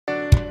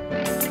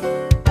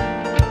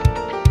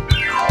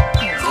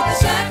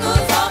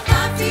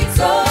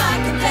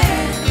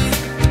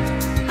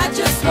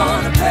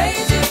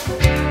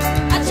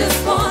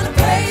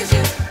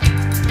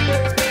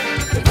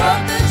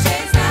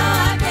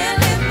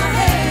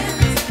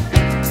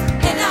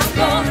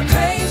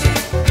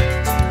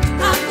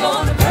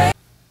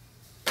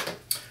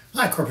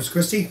Hi, Corpus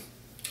Christi.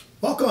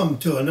 Welcome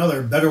to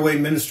another Better Way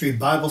Ministry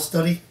Bible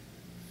study.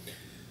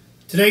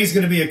 Today is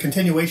going to be a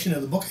continuation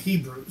of the book of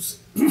Hebrews.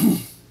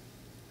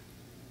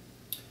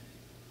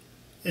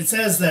 It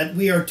says that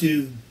we are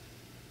to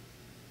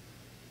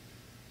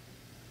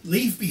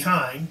leave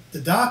behind the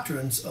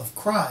doctrines of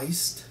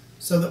Christ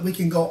so that we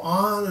can go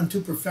on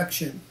unto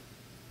perfection.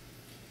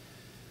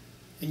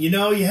 And you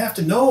have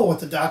to know what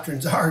the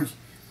doctrines are.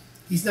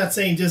 He's not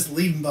saying just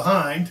leave them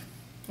behind,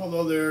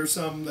 although there are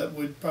some that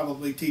would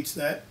probably teach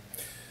that.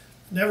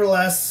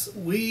 Nevertheless,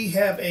 we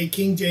have a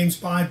King James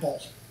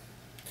Bible.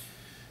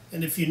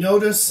 And if you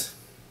notice,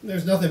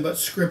 there's nothing but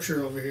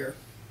scripture over here.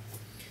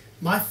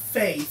 My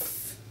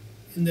faith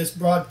in this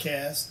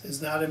broadcast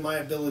is not in my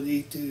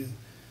ability to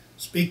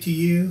speak to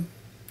you,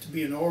 to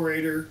be an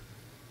orator,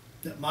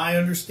 that my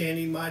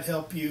understanding might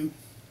help you.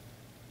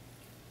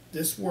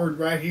 This word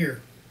right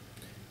here,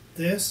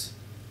 this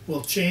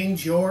will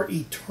change your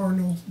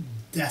eternal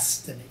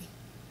destiny.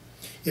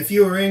 If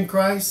you are in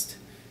Christ,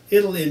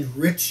 it'll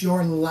enrich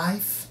your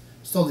life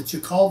so that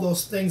you call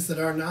those things that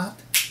are not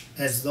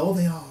as though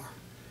they are,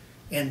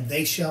 and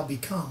they shall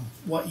become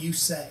what you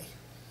say.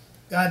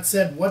 God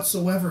said,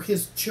 whatsoever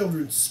his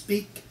children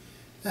speak,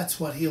 that's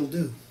what he'll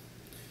do.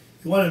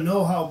 You want to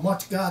know how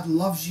much God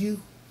loves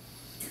you?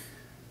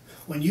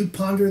 When you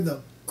ponder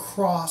the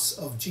cross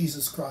of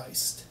Jesus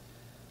Christ,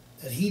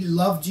 that he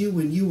loved you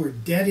when you were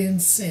dead in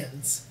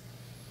sins,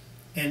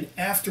 and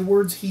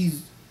afterwards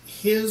his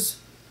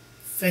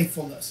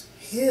faithfulness,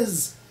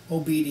 his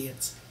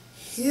obedience,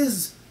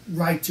 his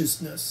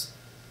righteousness,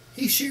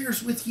 he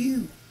shares with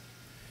you.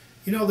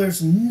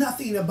 There's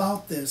nothing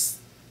about this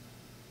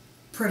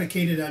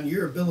predicated on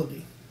your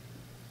ability.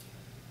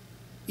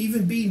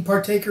 Even being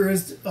partaker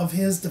of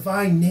his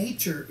divine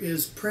nature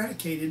is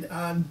predicated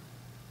on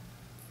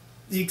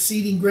the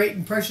exceeding great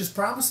and precious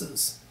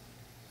promises.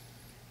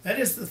 That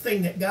is the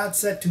thing that God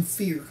said to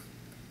fear.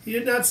 He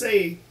did not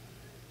say,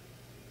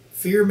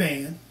 fear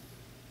man,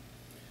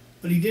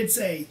 but he did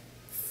say,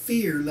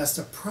 fear lest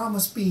a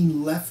promise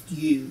being left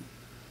you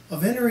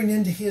of entering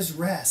into his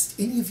rest,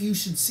 any of you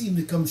should seem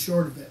to come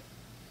short of it.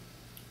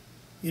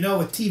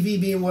 With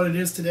TV being what it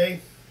is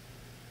today,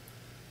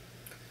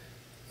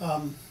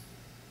 there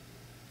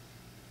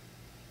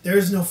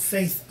is no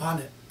faith on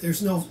it.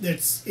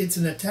 It's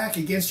an attack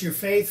against your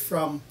faith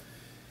from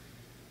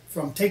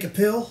take a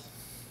pill,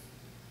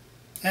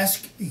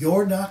 ask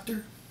your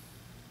doctor.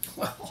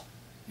 Well,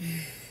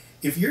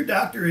 if your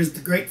doctor is the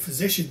great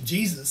physician,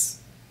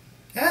 Jesus,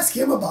 ask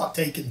him about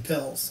taking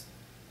pills.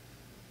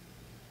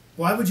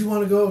 Why would you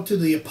want to go to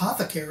the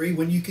apothecary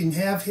when you can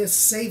have his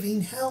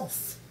saving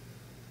health?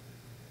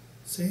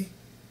 See?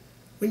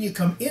 When you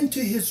come into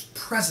his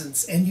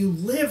presence and you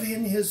live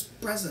in his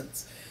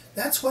presence,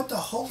 that's what the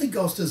Holy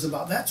Ghost is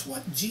about. That's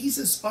what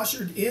Jesus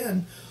ushered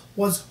in,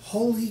 was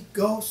Holy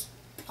Ghost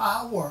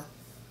power.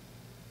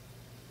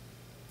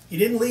 He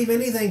didn't leave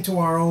anything to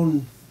our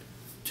own.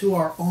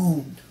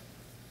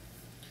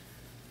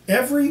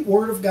 Every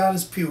word of God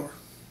is pure,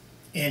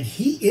 and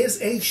he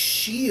is a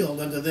shield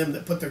unto them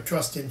that put their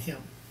trust in him.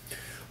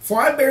 For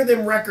I bear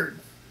them record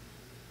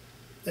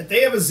that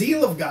they have a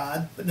zeal of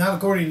God, but not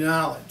according to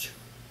knowledge.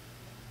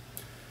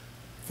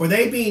 For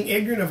they, being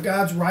ignorant of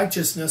God's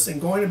righteousness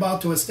and going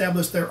about to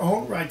establish their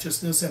own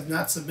righteousness, have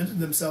not submitted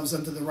themselves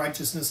unto the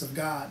righteousness of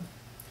God.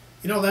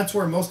 That's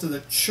where most of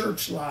the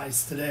church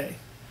lies today.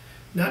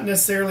 Not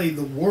necessarily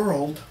the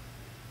world,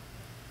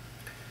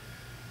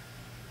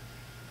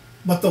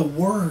 but the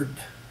Word.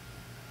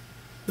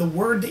 The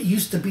Word that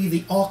used to be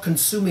the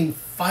all-consuming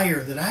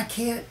fire that I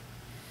can't...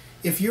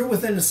 If you're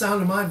within the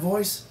sound of my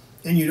voice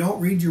and you don't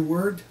read your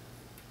Word,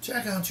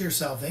 check out your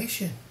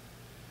salvation.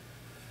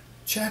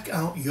 Check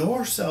out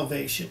your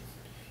salvation.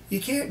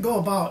 You can't go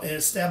about and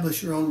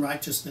establish your own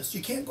righteousness.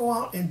 You can't go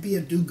out and be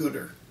a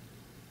do-gooder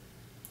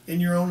in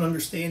your own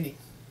understanding.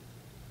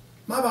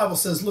 My Bible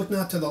says, look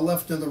not to the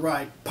left nor the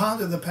right,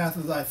 ponder the path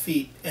of thy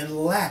feet, and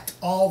let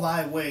all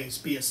thy ways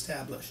be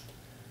established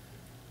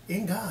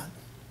in God.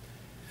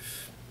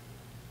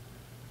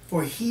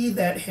 For he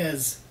that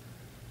has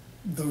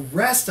the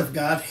rest of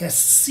God has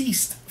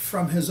ceased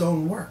from his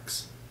own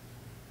works.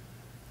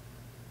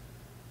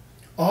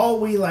 All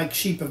we like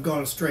sheep have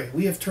gone astray.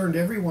 We have turned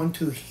every one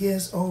to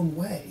his own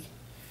way.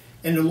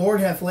 And the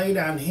Lord hath laid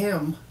on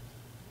him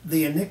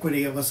the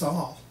iniquity of us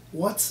all.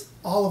 What's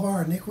all of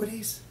our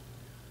iniquities?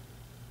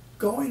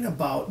 Going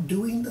about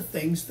doing the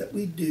things that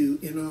we do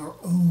in our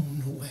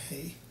own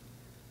way.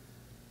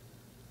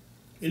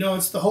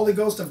 It's the Holy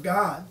Ghost of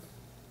God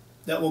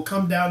that will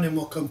come down and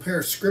will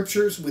compare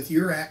scriptures with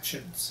your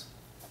actions.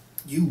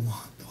 You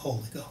want the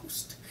Holy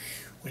Ghost.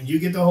 When you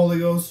get the Holy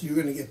Ghost, you're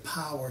going to get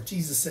power.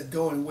 Jesus said,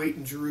 go and wait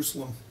in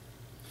Jerusalem.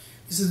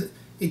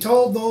 He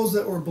told those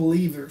that were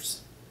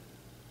believers,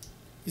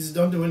 he said,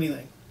 don't do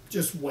anything.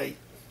 Just wait.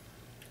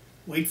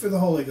 Wait for the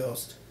Holy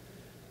Ghost.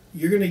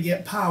 You're going to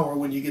get power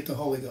when you get the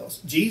Holy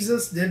Ghost.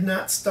 Jesus did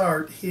not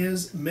start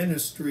his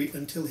ministry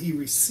until he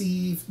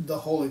received the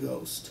Holy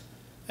Ghost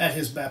at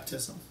his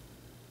baptism.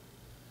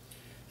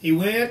 He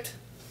went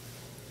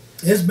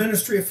His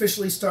ministry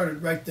officially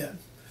started right then.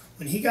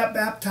 When he got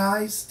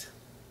baptized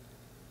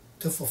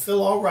to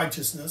fulfill all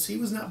righteousness, he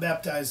was not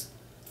baptized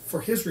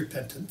for his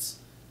repentance,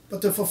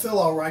 but to fulfill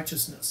all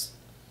righteousness.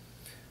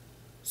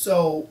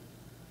 So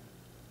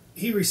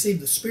he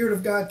received the Spirit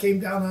of God came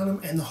down on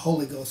him, and the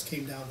Holy Ghost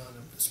came down on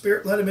him. The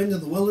Spirit led him into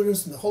the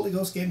wilderness, and the Holy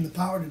Ghost gave him the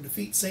power to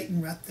defeat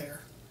Satan right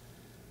there.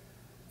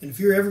 And if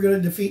you're ever going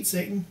to defeat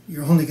Satan,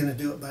 you're only going to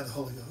do it by the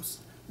Holy Ghost.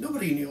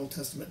 Nobody in the Old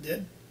Testament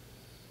did.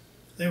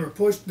 They were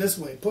pushed this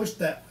way, pushed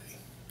that way.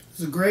 It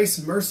was the grace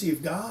and mercy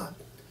of God.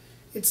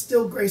 It's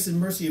still grace and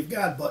mercy of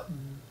God, but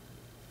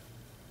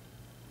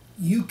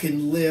you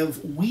can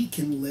live, we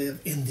can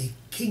live in the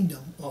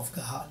kingdom of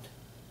God.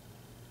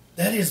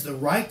 That is the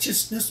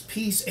righteousness,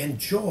 peace, and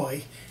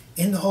joy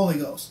in the Holy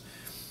Ghost.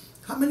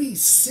 How many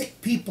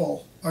sick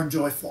people are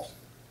joyful?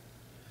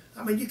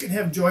 I mean, you can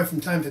have joy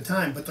from time to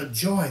time, but the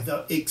joy,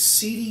 the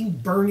exceeding,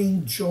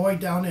 burning joy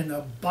down in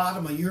the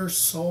bottom of your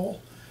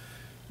soul,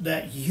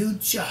 that you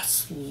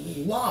just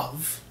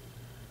love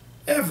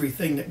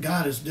everything that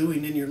God is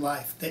doing in your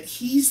life, that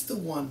He's the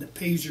one that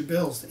pays your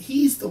bills, that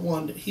He's the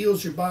one that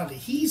heals your body,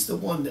 He's the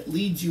one that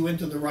leads you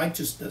into the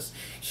righteousness,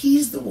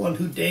 He's the one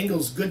who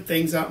dangles good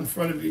things out in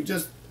front of you.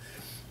 Just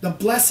the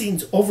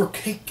blessings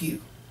overtake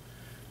you.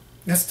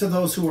 That's to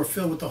those who are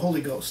filled with the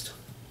Holy Ghost.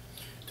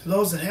 To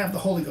those that have the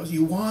Holy Ghost.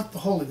 You want the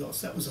Holy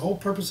Ghost. That was the whole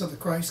purpose of the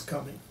Christ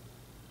coming,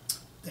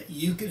 that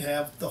you could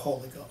have the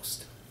Holy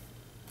Ghost.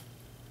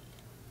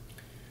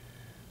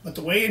 But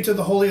the way into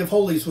the Holy of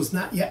Holies was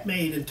not yet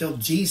made until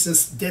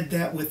Jesus did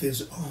that with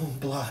His own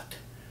blood.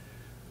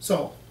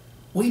 So,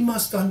 we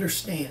must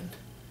understand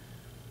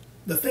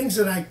the things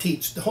that I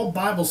teach, the whole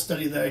Bible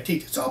study that I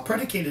teach, it's all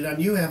predicated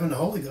on you having the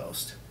Holy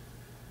Ghost.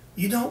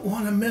 You don't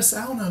want to miss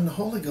out on the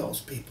Holy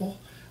Ghost, people.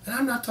 And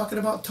I'm not talking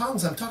about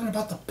tongues. I'm talking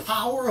about the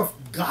power of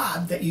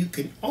God that you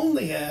can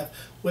only have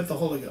with the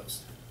Holy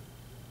Ghost.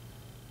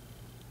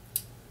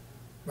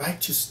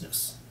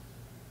 Righteousness,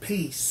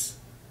 peace,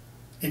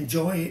 and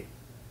joy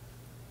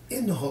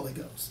in the Holy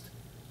Ghost.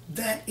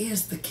 That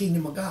is the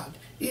kingdom of God.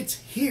 It's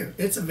here.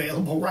 It's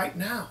available right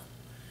now.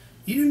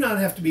 You do not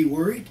have to be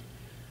worried.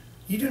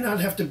 You do not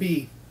have to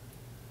be,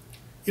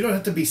 you don't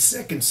have to be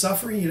sick and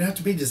suffering. You don't have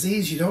to be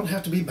diseased. You don't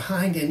have to be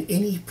behind in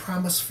any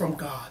promise from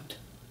God.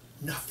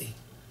 Nothing.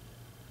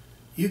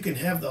 You can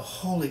have the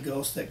Holy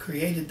Ghost that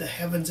created the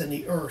heavens and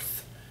the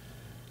earth.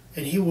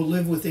 And He will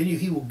live within you.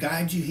 He will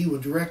guide you. He will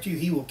direct you.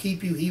 He will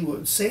keep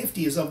you.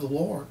 Safety is of the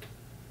Lord.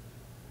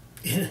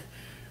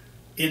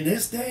 In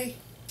this day,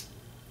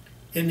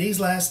 in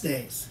these last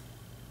days,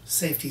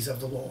 safety's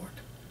of the Lord.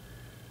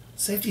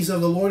 Safety's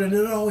of the Lord, and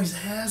it always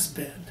has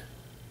been.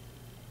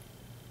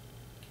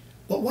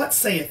 But what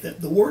saith it?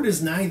 The word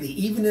is nigh thee,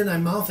 even in thy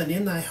mouth and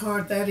in thy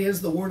heart. That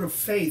is the word of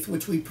faith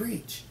which we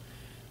preach.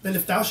 That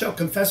if thou shalt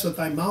confess with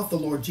thy mouth the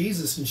Lord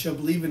Jesus, and shalt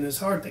believe in his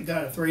heart that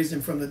God hath raised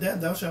him from the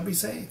dead, thou shalt be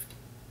saved.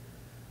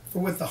 For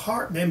with the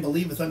heart man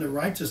believeth unto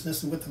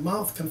righteousness, and with the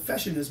mouth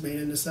confession is made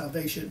unto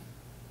salvation.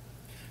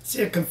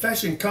 See, a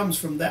confession comes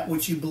from that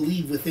which you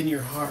believe within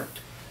your heart.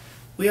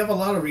 We have a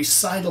lot of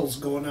recitals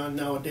going on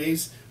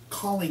nowadays,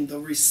 calling the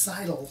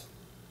recital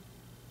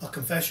a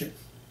confession.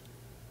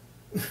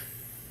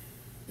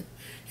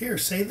 Here,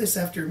 say this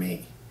after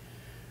me.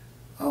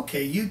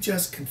 Okay, you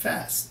just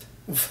confessed.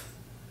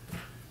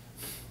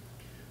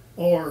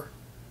 Or,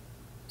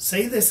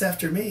 say this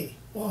after me.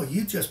 Well,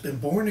 you've just been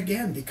born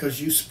again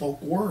because you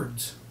spoke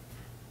words.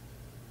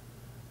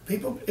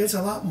 People, it's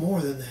a lot more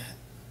than that.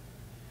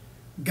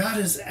 God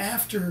is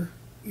after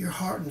your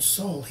heart and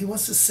soul. He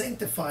wants to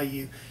sanctify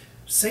you.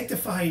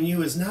 Sanctifying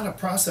you is not a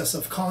process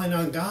of calling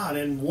on God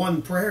in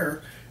one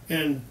prayer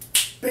and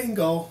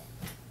bingo.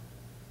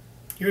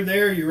 You're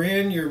there, you're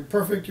in, you're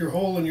perfect, you're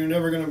whole, and you're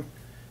never going to...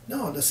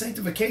 No, the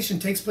sanctification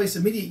takes place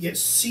immediately. You get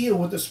sealed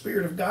with the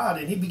Spirit of God,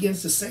 and He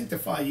begins to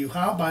sanctify you.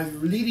 How? By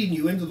leading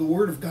you into the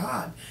Word of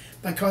God.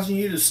 By causing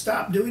you to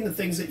stop doing the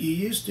things that you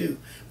used to.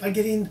 By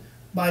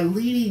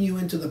leading you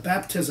into the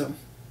baptism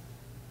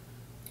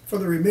for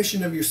the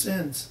remission of your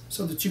sins,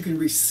 so that you can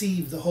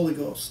receive the Holy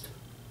Ghost.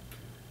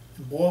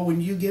 And boy,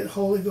 when you get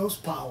Holy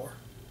Ghost power,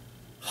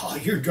 oh,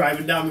 you're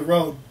driving down the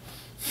road.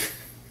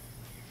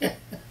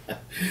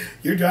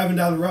 You're driving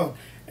down the road,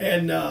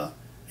 and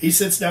He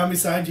sits down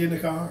beside you in the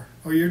car,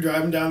 or you're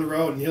driving down the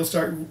road, and He'll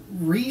start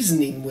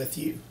reasoning with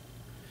you.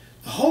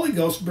 The Holy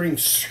Ghost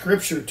brings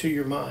Scripture to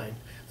your mind.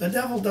 The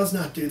devil does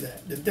not do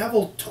that. The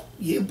devil,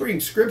 you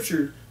bring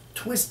Scripture,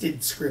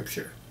 twisted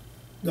Scripture.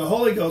 The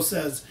Holy Ghost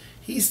says,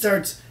 He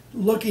starts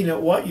looking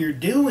at what you're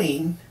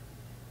doing,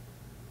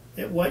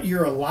 at what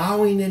you're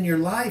allowing in your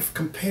life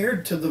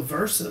compared to the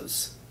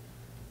verses.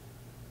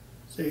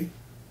 See?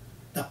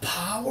 The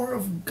power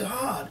of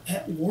God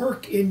at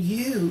work in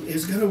you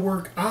is going to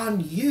work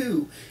on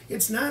you.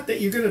 It's not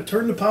that you're going to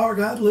turn the power of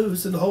God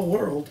loose in the whole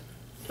world.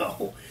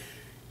 No.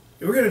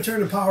 You're going to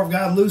turn the power of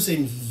God loose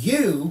in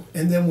you,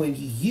 and then when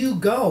you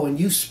go and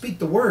you speak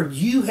the word,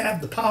 you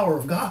have the power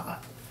of God.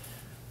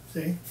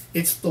 See?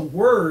 It's the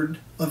word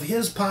of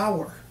His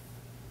power.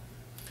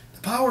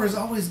 The power is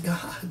always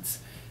God's.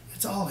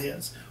 It's all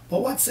His.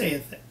 But what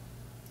saith it?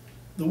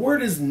 The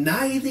word is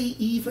nigh thee,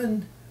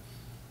 even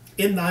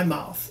in thy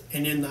mouth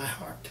and in thy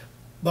heart,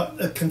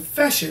 but a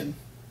confession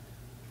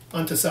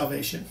unto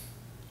salvation.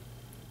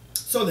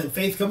 So then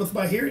faith cometh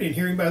by hearing, and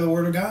hearing by the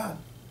word of God.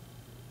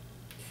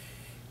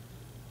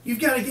 You've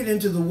got to get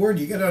into the word.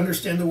 You've got to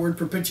understand the word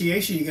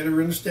propitiation. You've got to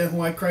understand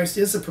why Christ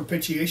is a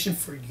propitiation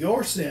for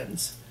your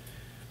sins.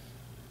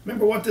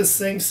 Remember what this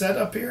thing said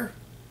up here?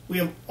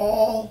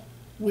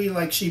 We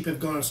like sheep have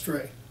gone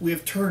astray. We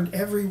have turned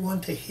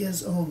everyone to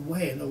his own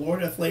way, and the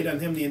Lord hath laid on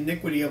him the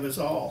iniquity of us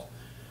all.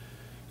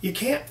 You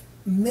can't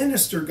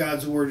minister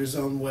God's word his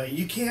own way.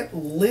 You can't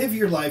live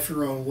your life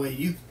your own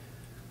way.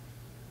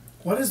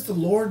 What is the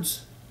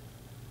Lord's?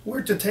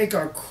 We're to take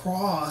our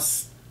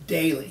cross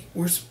daily.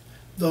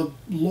 The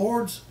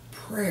Lord's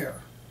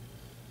Prayer.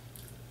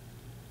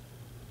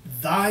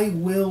 Thy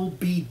will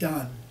be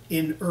done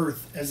in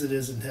earth as it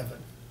is in heaven.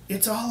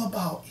 It's all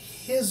about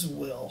his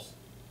will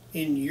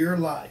in your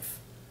life.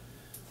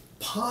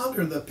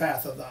 Ponder the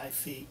path of thy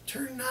feet.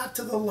 Turn not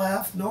to the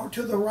left nor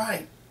to the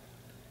right.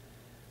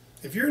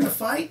 If you're in a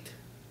fight,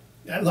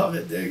 I love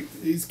it.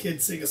 These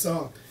kids sing a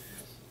song.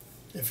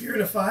 If you're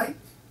in a fight,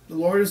 the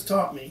Lord has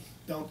taught me,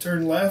 don't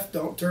turn left,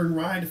 don't turn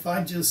right. If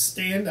I just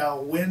stand,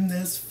 I'll win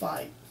this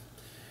fight.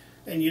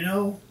 And you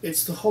know,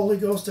 it's the Holy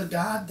Ghost of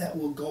God that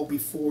will go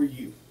before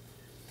you.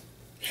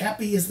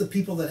 Happy is the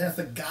people that have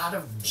the God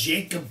of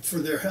Jacob for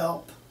their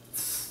help.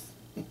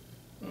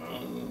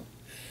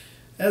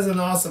 That's an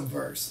awesome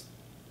verse.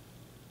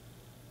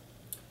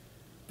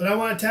 But I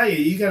want to tell you,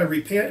 you got to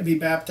repent and be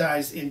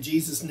baptized in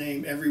Jesus'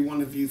 name, every one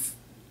of you.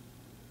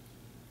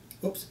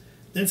 Oops.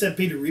 Then said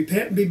Peter,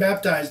 repent and be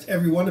baptized,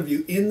 every one of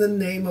you, in the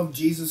name of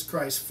Jesus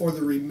Christ, for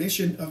the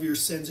remission of your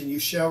sins, and you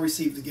shall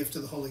receive the gift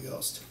of the Holy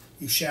Ghost.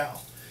 You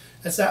shall.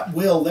 That's not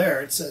will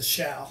there, it says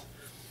shall.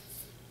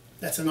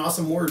 That's an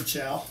awesome word,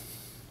 shall.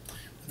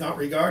 Without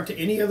regard to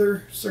any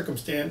other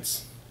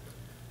circumstance,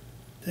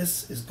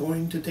 this is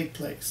going to take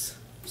place.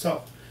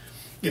 So,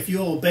 if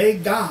you'll obey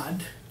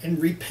God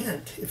and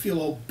repent, if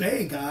you'll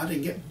obey God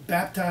and get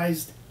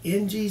baptized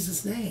in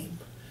Jesus' name,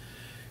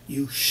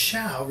 you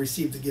shall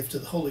receive the gift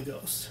of the Holy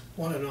Ghost.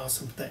 What an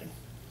awesome thing.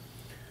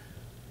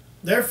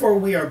 Therefore,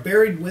 we are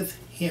buried with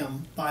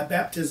him by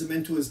baptism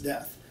into his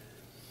death.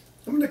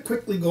 I'm going to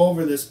quickly go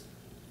over this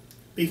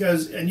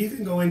because, and you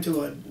can go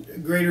into a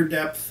greater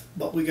depth,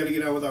 but we got to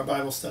get on with our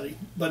Bible study.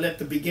 But at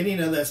the beginning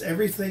of this,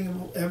 every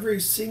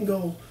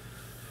single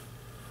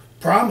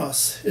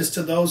promise is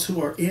to those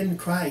who are in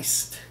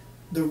Christ,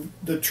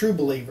 the true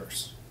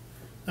believers,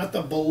 not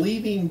the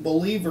believing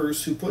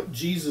believers who put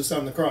Jesus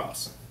on the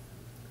cross,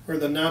 or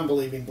the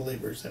non-believing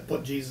believers that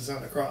put Jesus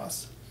on the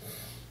cross.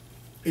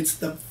 It's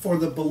for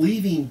the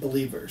believing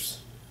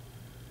believers.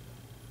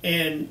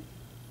 And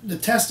the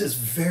test is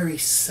very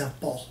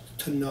simple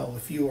to know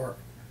if you are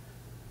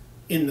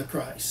in the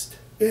Christ.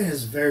 It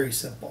is very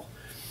simple.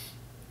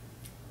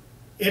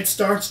 It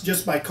starts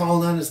just by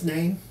calling on his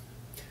name,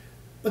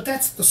 but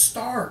that's the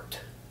start.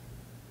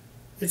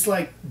 It's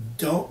like,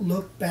 don't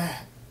look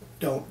back,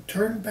 don't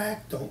turn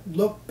back, don't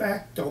look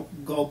back,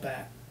 don't go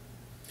back.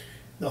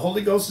 The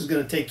Holy Ghost is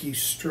going to take you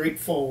straight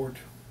forward.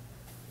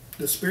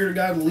 The Spirit of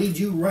God will lead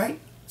you right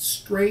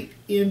straight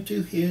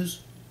into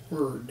his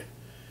word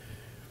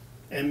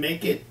and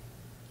make it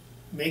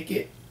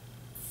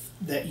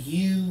that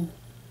you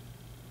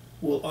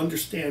will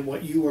understand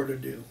what you are to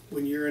do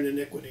when you're in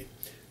iniquity.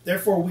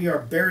 Therefore we are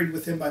buried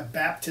with him by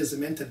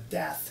baptism into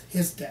death,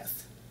 his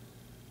death,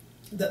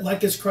 that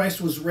like as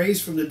Christ was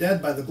raised from the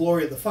dead by the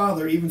glory of the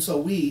Father, even so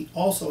we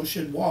also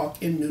should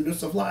walk in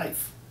newness of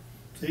life.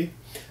 See?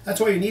 That's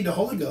why you need the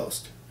Holy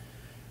Ghost.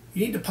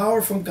 You need the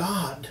power from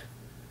God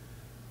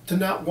to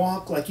not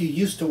walk like you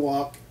used to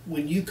walk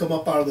when you come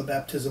up out of the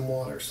baptism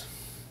waters.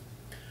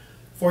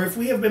 For if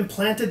we have been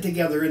planted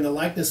together in the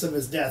likeness of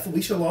his death,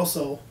 we shall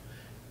also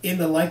in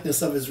the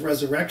likeness of his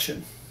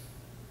resurrection.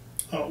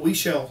 We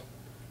shall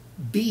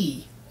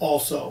be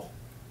also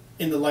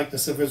in the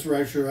likeness of his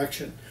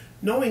resurrection,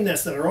 knowing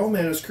this, that our old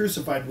man is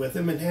crucified with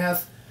him, and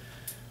hath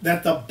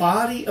that the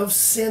body of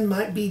sin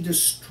might be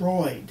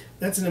destroyed.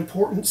 That's an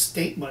important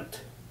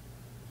statement.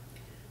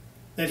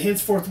 That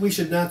henceforth we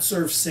should not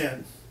serve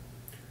sin.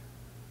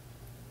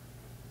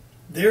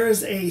 There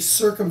is a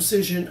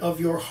circumcision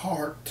of your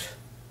heart.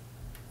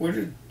 Where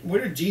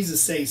did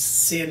Jesus say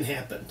sin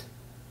happened?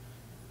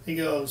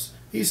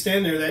 He's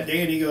standing there that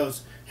day and he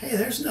goes, hey,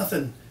 there's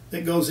nothing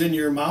that goes in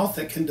your mouth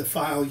that can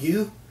defile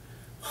you.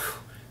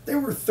 There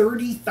were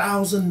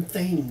 30,000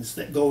 things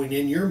that going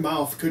in your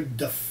mouth could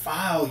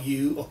defile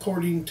you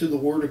according to the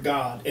Word of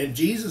God. And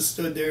Jesus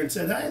stood there and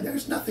said, hey,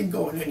 there's nothing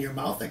going in your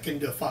mouth that can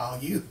defile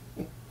you.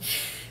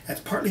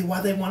 That's partly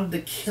why they wanted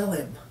to kill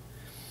him.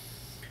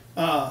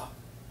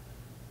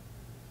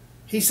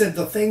 He said,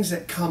 the things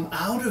that come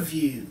out of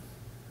you,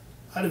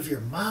 out of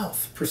your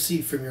mouth,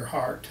 proceed from your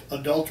heart.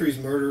 Adulteries,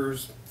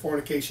 murders,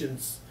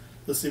 fornications,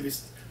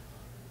 lasciviousness,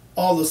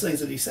 all those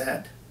things that he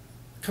said.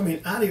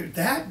 Coming out of here,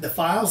 that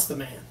defiles the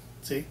man.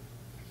 See?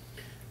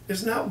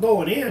 It's not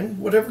going in.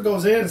 Whatever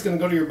goes in is going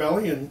to go to your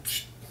belly and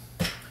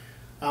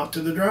out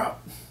to the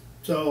drop.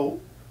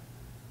 So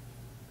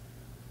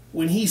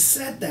when he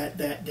said that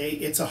day,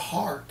 it's a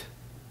heart.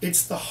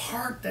 It's the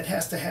heart that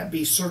has to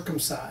be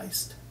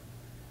circumcised.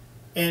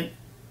 And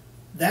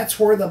that's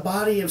where the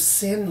body of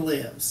sin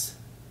lives,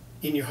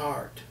 in your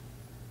heart.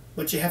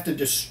 But you have to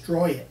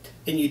destroy it.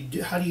 And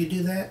how do you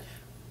do that?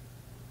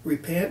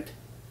 Repent,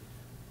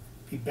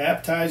 be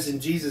baptized in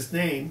Jesus'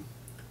 name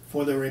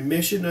for the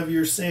remission of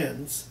your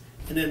sins.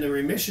 And in the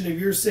remission of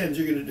your sins,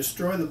 you're going to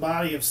destroy the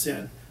body of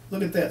sin.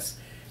 Look at this.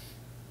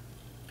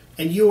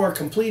 And you are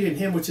complete in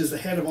him which is the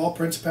head of all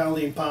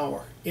principality and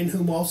power, in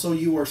whom also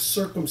you are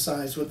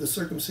circumcised with the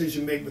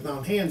circumcision made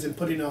without hands, and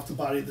putting off the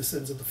body of the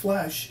sins of the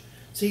flesh.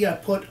 So you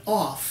got to put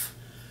off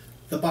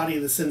the body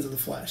of the sins of the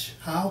flesh.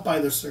 How? By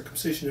the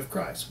circumcision of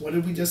Christ. What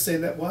did we just say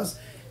that was?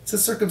 It's a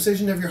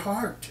circumcision of your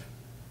heart.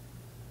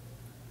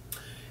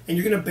 And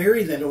you're going to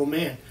bury that old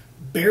man,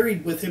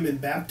 buried with him in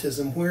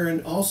baptism,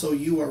 wherein also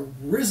you are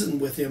risen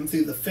with him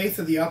through the faith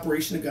of the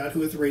operation of God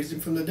who hath raised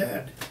him from the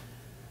dead.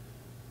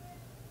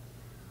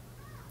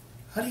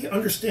 How do you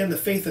understand the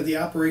faith of the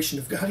operation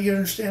of God? How do you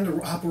understand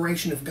the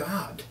operation of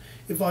God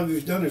if all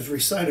you've done is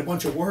recite a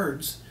bunch of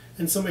words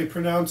and somebody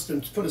pronounced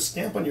and put a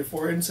stamp on your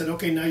forehead and said,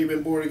 okay, now you've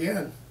been born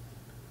again?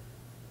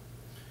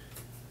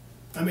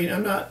 I mean,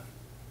 I'm not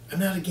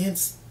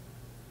against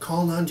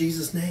calling on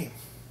Jesus' name.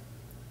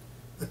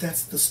 But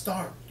that's the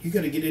start. You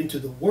got to get into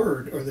the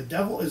Word, or the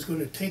devil is going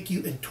to take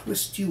you and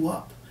twist you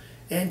up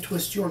and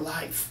twist your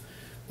life.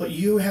 But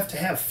you have to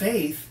have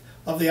faith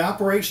of the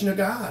operation of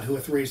God who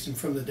hath raised him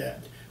from the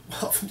dead.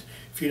 Well,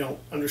 if you don't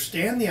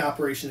understand the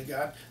operation of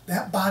God,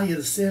 that body of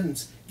the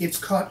sins gets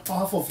cut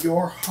off of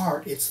your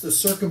heart. It's the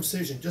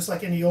circumcision, just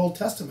like in the Old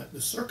Testament,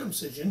 the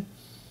circumcision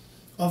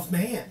of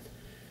man.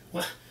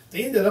 Well,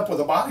 they ended up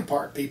with a body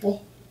part,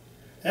 people.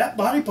 That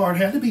body part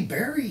had to be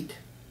buried.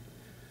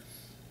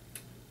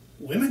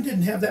 Women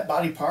didn't have that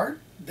body part.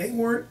 They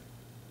weren't,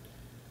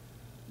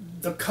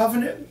 the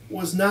covenant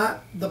was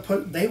not,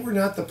 they were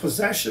not the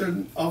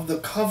possession of the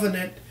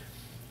covenant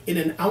in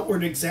an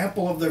outward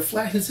example of their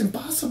flesh. It's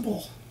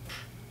impossible.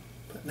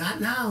 But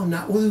not now,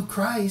 not with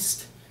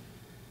Christ.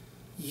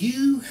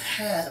 You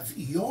have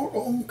your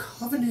own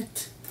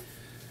covenant,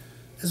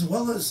 as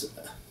well as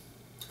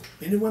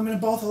men and women are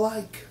both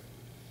alike.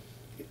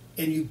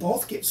 And you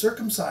both get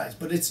circumcised,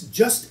 but it's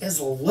just as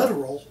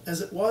literal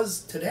as it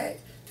was today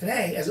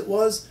as it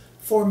was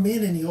for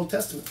men in the Old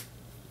Testament.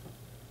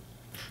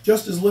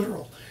 Just as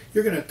literal.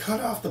 You're going to cut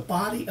off the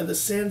body of the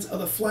sins of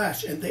the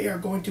flesh, and they are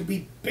going to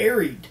be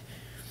buried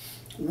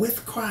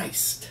with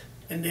Christ.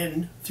 And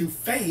then through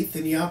faith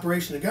in the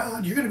operation of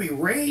God, you're going to be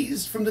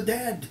raised from the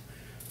dead.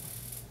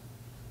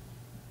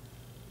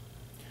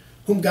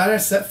 Whom God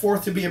has set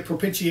forth to be a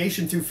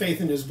propitiation through faith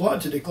in his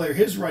blood, to declare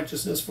his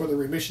righteousness for the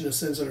remission of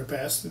sins that are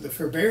past, through the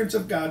forbearance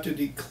of God, to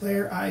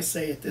declare, I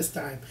say at this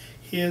time,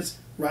 his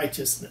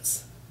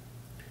righteousness,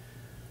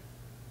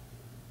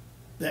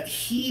 that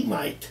he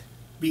might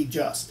be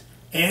just,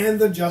 and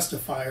the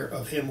justifier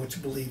of him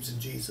which believes in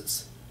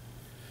Jesus.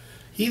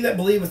 He that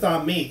believeth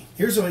on me.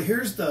 Here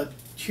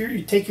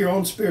you take your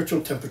own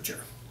spiritual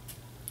temperature.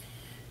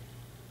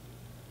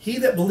 He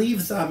that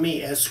believeth on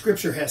me, as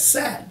Scripture has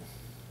said,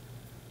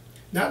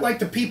 not like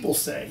the people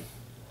say.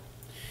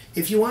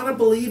 If you want to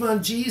believe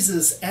on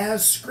Jesus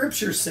as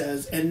Scripture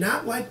says, and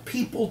not like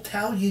people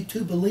tell you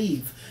to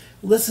believe,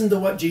 listen to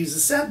what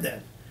Jesus said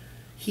then.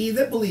 He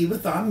that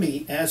believeth on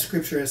me, as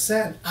Scripture has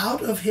said,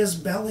 out of his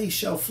belly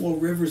shall flow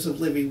rivers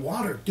of living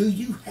water. Do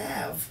you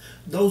have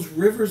those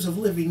rivers of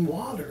living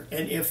water?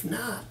 And if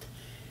not,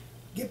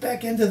 get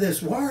back into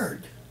this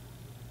Word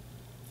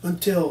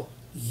until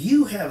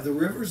you have the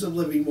rivers of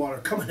living water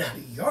coming out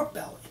of your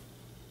belly.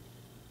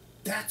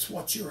 That's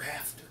what you're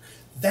after.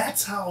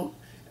 That's how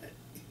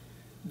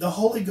the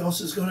Holy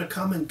Ghost is going to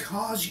come and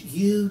cause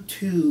you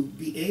to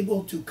be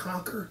able to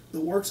conquer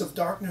the works of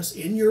darkness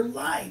in your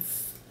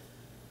life.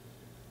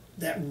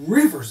 That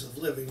rivers of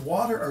living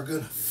water are going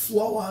to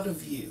flow out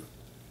of you.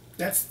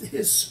 That's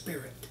his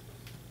Spirit.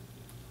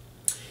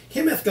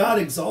 Him hath God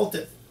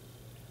exalted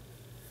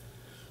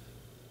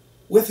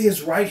with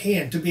his right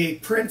hand to be a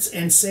prince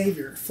and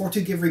savior, for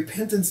to give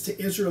repentance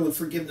to Israel and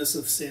forgiveness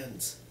of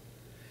sins.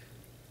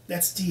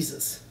 That's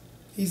Jesus.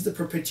 He's the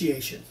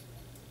propitiation.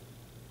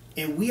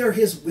 And we are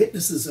his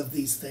witnesses of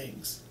these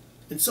things.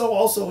 And so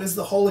also is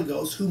the Holy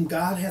Ghost, whom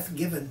God hath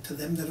given to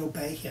them that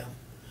obey him.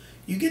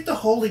 You get the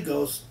Holy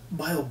Ghost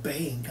by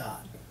obeying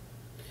God.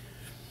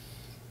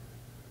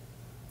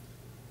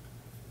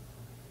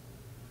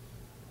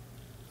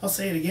 I'll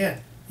say it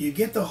again. You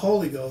get the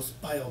Holy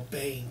Ghost by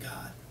obeying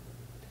God.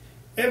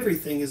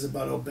 Everything is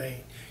about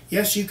obeying.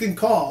 Yes, you can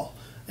call.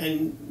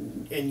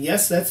 And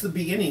yes, that's the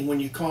beginning when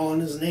you call on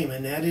his name.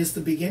 And that is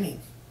the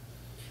beginning.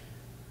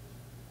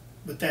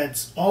 But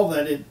that's all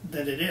that it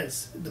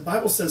is. The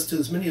Bible says, to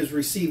as many as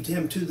received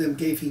him, to them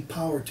gave he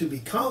power to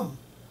become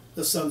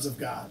the sons of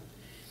God.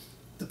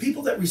 The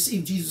people that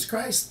receive Jesus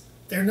Christ,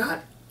 they're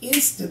not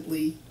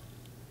instantly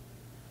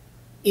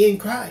in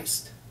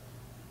Christ.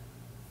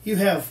 You're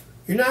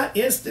not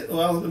instant.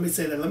 Well, let me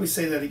say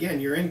that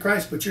again. You're in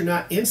Christ, but you're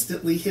not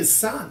instantly his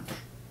son.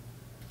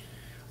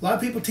 A lot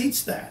of people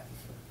teach that.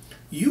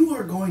 You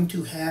are going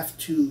to have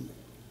to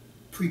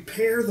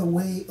prepare the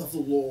way of the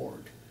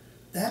Lord.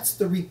 That's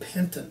the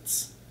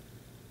repentance.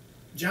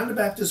 John the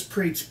Baptist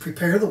preached,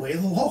 prepare the way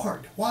of the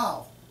Lord.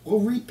 Wow. Well,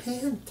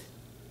 repent.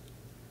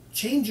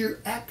 Change your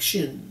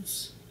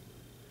actions.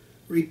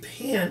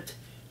 Repent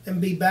and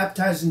be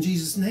baptized in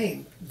Jesus'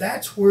 name.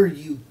 That's where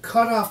you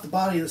cut off the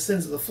body of the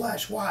sins of the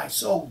flesh. Why?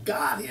 So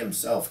God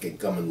himself can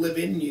come and live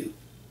in you.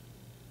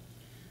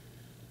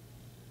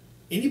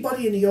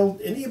 Anybody in the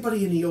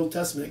Old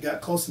Testament that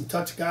got close and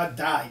touched God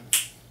died.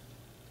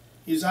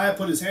 Uzziah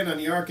put his hand on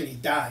the ark and he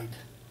died.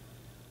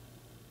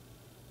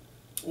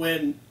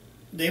 When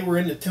they were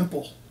in the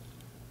temple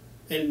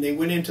and they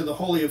went into the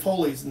Holy of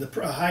Holies, and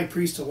the high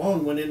priest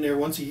alone went in there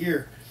once a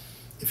year,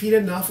 if he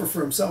didn't offer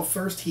for himself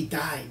first, he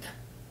died.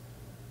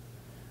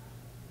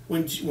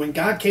 When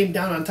God came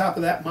down on top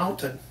of that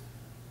mountain,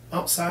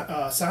 Mount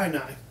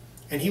Sinai,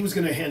 and he was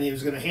going to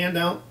hand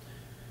out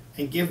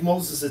and give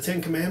Moses the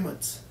 10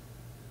 Commandments,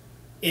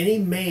 any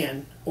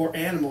man or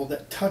animal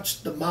that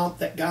touched the mount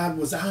that God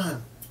was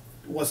on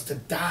was to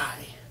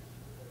die.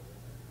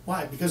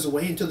 Why? Because the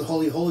way into the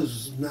Holy of Holies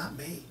was not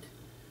made.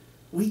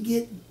 We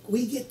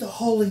get the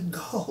Holy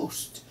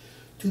Ghost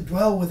to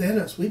dwell within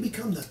us. We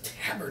become the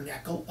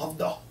tabernacle of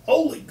the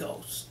Holy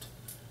Ghost.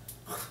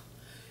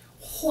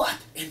 What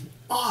an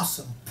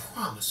awesome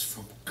promise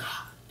from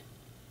God.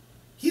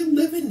 He'll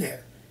live in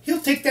there.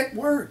 He'll take that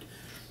word.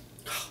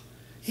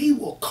 He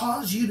will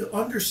cause you to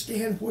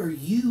understand where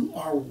you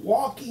are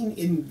walking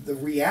in the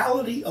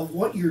reality of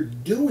what you're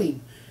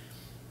doing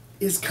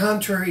is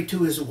contrary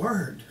to his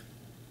word.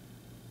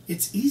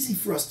 It's easy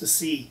for us to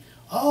see,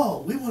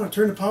 oh, we want to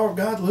turn the power of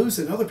God loose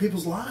in other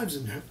people's lives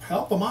and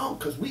help them out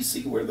because we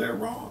see where they're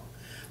wrong.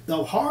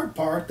 The hard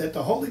part that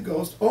the Holy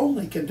Ghost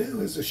only can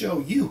do is to show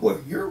you where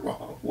you're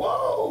wrong.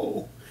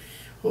 Whoa!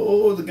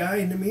 Oh, the guy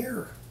in the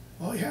mirror.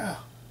 Oh, yeah.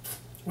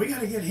 We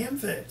got to get him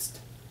fixed.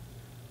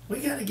 We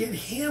got to get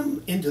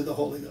him into the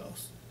Holy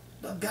Ghost.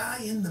 The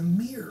guy in the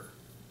mirror.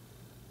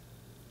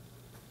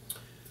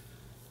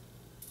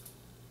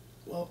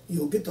 Well,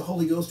 you'll get the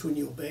Holy Ghost when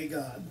you obey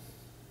God.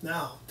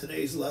 Now,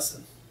 today's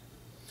lesson.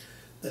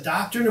 The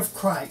doctrine of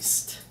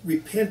Christ,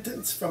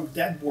 repentance from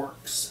dead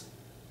works,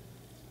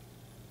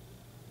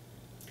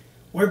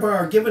 whereby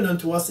are given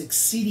unto us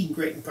exceeding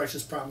great and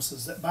precious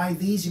promises, that by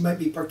these you might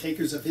be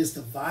partakers of his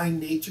divine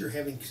nature,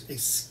 having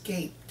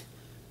escaped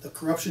the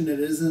corruption that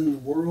is in the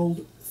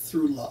world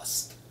through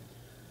lust.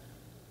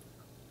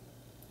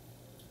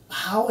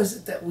 How is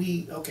it that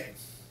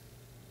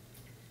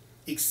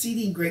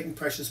exceeding great and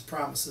precious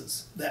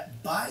promises,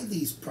 that by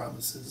these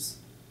promises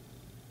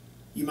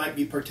you might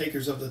be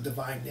partakers of the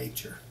divine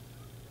nature,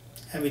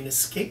 having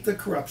escaped the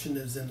corruption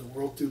that is in the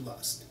world through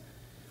lust.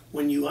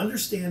 When you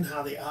understand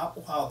how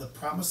the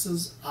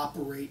promises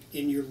operate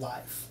in your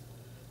life,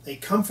 they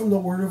come from the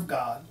Word of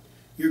God,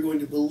 you're going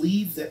to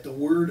believe that the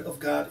Word of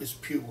God is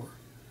pure.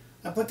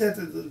 I put that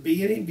at the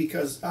beginning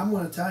because I'm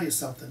going to tell you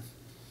something.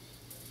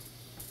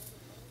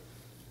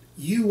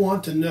 You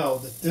want to know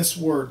that this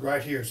Word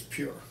right here is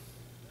pure.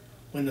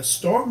 When the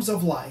storms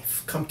of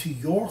life come to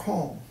your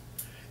home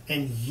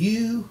and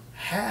you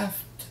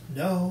have to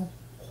know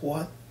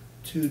what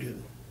to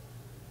do,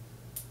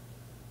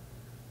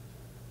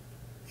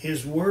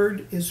 his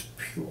word is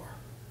pure.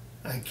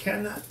 I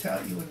cannot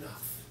tell you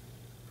enough.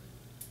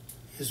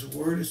 His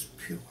word is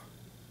pure.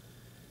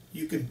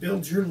 You can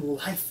build your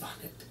life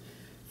on it.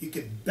 You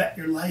can bet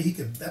your life. You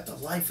can bet the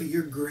life of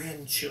your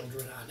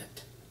grandchildren on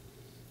it.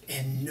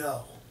 And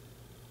know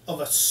of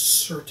a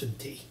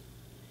certainty.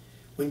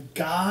 When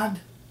God,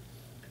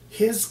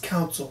 his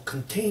counsel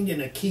contained in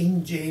a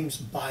King James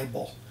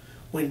Bible,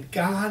 when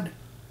God,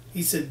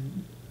 he said,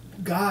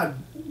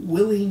 God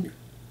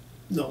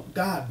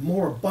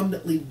more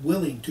abundantly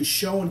willing to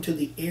show unto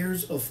the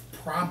heirs of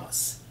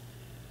promise.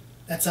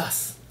 That's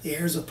us, the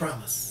heirs of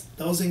promise,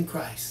 those in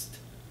Christ.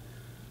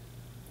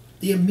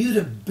 The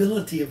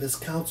immutability of his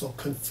counsel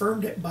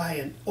confirmed it by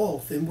an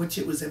oath in which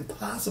it was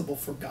impossible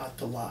for God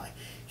to lie.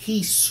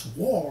 He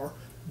swore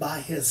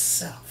by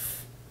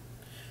himself.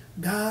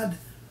 God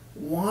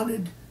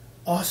wanted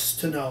us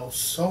to know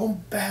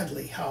so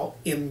badly how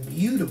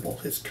immutable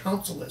his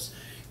counsel is.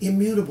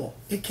 Immutable.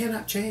 It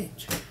cannot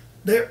change.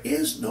 There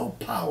is no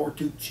power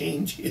to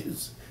change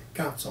his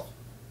counsel.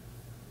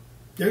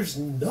 There's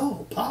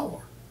no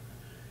power.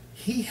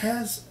 He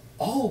has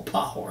all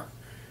power.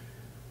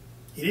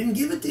 He didn't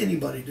give it to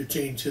anybody to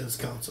change his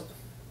counsel.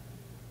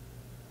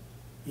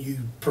 You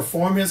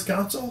perform his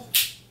counsel,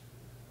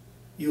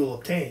 you will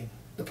obtain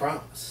the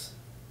promise.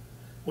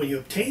 When you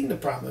obtain the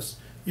promise,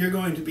 you're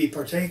going to be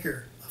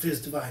partaker of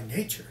his divine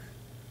nature.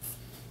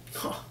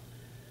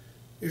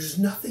 There's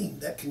nothing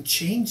that can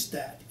change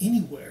that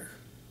anywhere.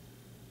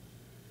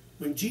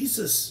 When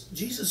Jesus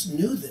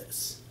knew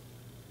this,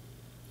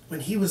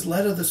 when he was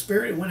led of the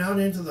Spirit and went out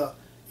into the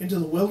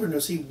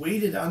wilderness, he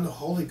waited on the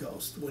Holy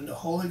Ghost. When the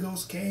Holy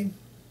Ghost came,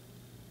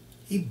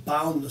 he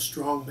bound the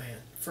strong man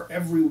for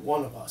every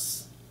one of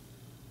us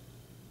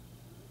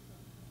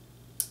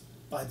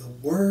by the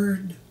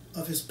word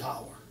of his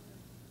power.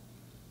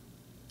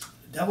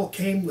 The devil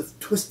came with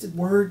twisted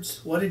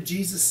words. What did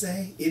Jesus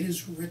say? It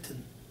is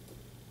written.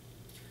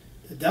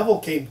 The devil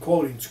came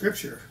quoting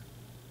scripture.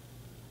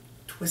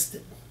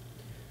 Twisted.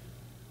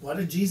 What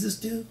did Jesus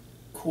do?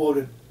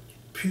 Quoted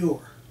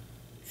pure.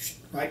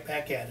 Right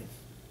back at him.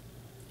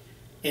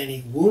 And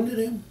he wounded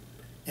him,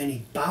 and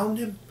he bound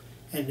him,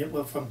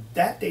 and from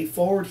that day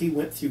forward he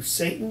went through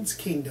Satan's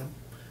kingdom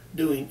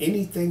doing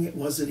anything it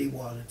was that he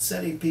wanted.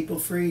 Setting people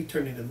free,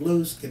 turning them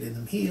loose, getting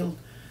them healed,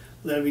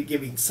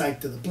 giving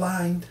sight to the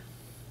blind.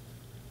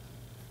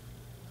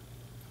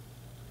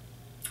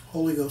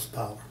 Holy Ghost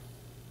power.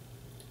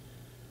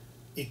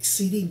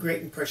 Exceeding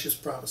great and precious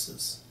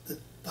promises,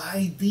 that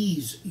by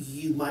these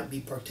you might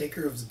be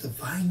partaker of the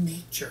divine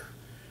nature,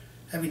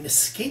 having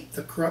escaped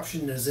the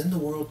corruption that is in the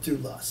world through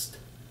lust.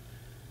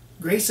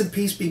 Grace and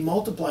peace be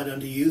multiplied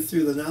unto you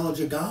through the knowledge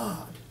of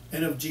God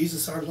and of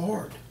Jesus our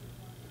Lord.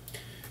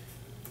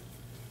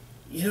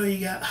 You know,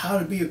 you got how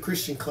to be a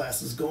Christian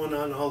classes going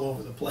on all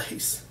over the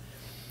place.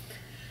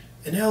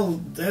 And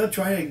they'll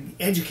try to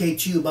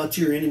educate you about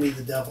your enemy,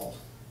 the devil.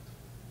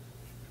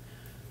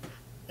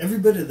 Every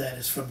bit of that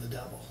is from the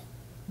devil.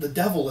 The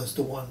devil is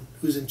the one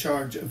who's in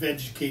charge of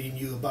educating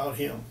you about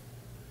him.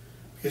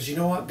 Because you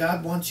know what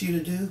God wants you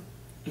to do?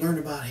 Learn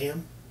about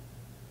him.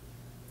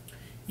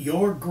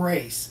 Your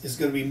grace is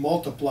going to be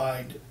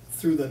multiplied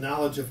through the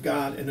knowledge of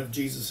God and of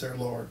Jesus our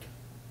Lord.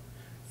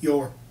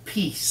 Your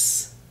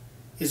peace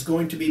is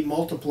going to be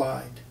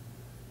multiplied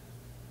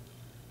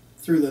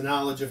through the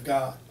knowledge of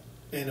God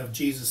and of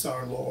Jesus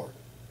our Lord.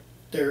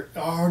 There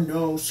are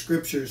no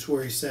scriptures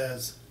where he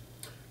says,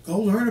 go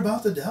learn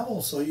about the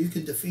devil so you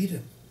can defeat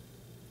him.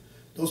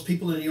 Those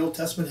people in the Old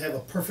Testament have a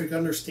perfect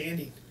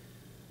understanding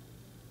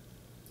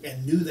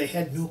and knew they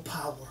had no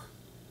power.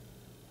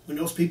 When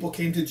those people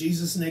came to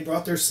Jesus and they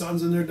brought their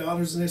sons and their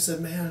daughters and they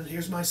said, man,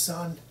 here's my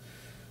son.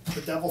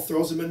 The devil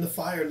throws him in the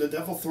fire. The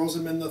devil throws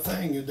him in the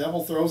thing. The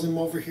devil throws him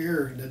over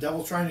here. The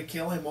devil's trying to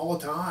kill him all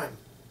the time.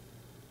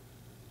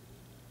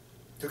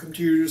 Took him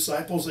to your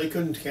disciples. They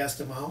couldn't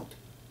cast him out.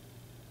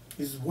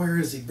 He says, where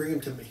is he? Bring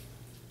him to me.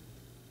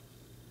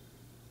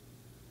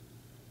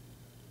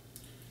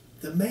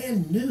 The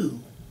man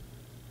knew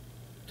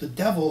the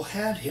devil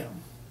had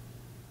him.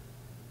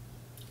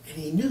 And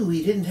he knew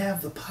he didn't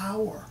have the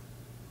power.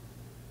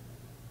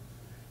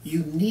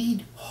 You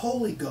need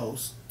Holy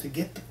Ghost to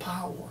get the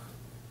power.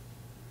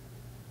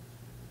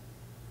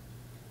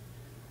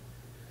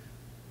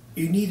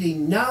 You need a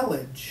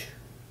knowledge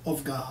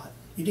of God.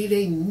 You need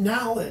a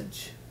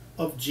knowledge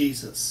of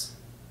Jesus.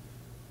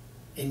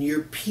 And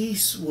your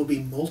peace will be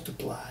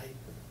multiplied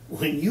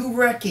when you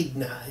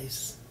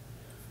recognize,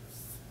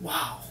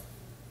 wow,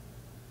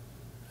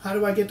 how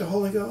do I get the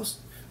Holy Ghost?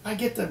 I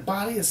get the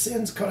body of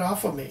sins cut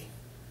off of me.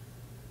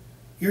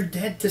 You're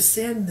dead to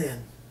sin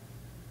then.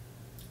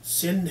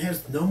 Sin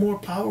has no more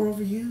power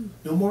over you,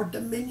 no more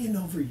dominion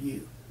over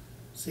you.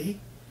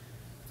 See?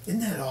 Isn't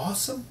that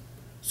awesome?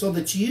 So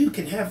that you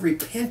can have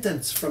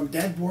repentance from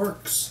dead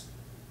works.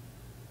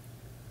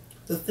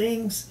 The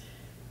things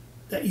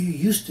that you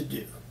used to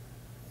do.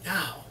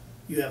 Now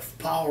you have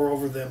power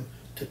over them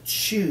to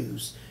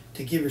choose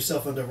to give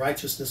yourself unto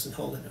righteousness and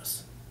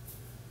holiness.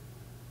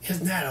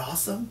 Isn't that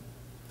awesome?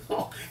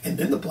 Oh, and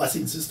then the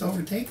blessings just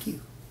overtake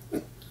you.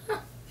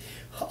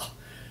 Oh,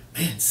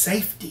 man,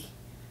 safety.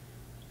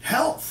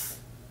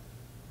 Health.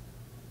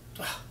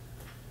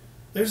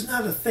 There's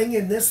not a thing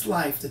in this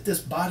life that this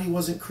body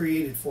wasn't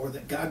created for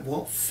that God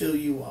won't fill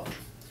you up.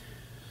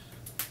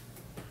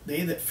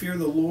 They that fear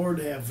the Lord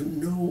have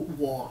no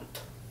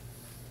want.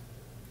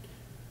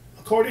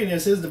 According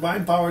as his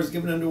divine power is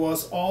given unto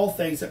us all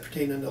things that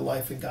pertain unto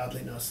life and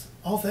godliness.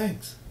 All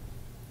things.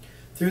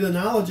 Through the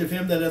knowledge of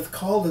him that hath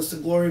called us to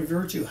glory and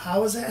virtue.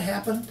 How has that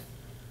happened?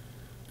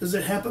 Does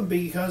it happen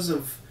because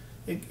of...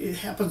 It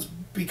happens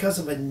because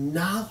of a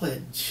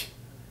knowledge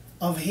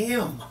of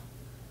him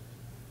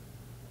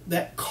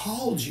that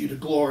called you to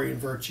glory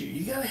and virtue.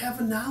 You got to have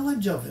a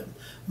knowledge of him.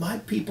 My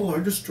people are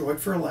destroyed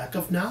for a lack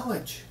of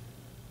knowledge.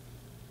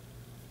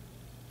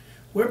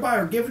 Whereby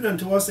are given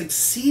unto us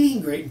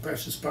exceeding great and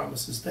precious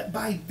promises, that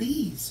by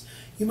these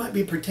you might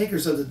be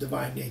partakers of the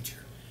divine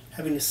nature,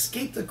 having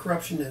escaped the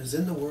corruption that is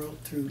in the world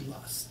through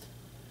lust.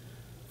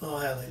 Oh,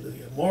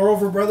 hallelujah.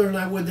 Moreover, brethren,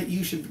 I would that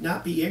you should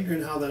not be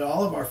ignorant how that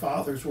all of our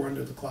fathers were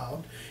under the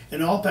cloud,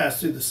 and all passed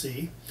through the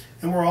sea,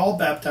 and were all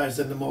baptized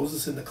unto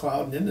Moses in the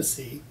cloud and in the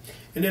sea,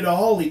 and did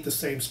all eat the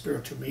same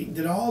spiritual meat, and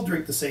did all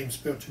drink the same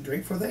spiritual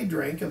drink, for they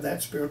drank of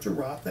that spiritual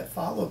rock that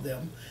followed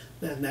them,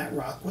 and that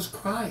rock was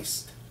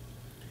Christ.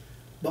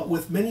 But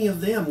with many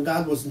of them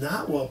God was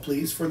not well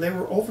pleased, for they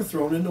were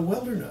overthrown in the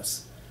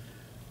wilderness.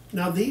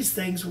 Now these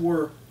things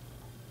were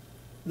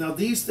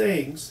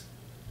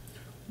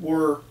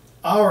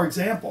our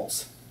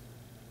examples,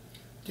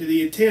 to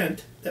the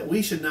intent that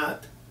we should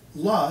not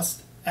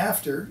lust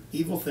after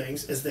evil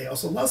things as they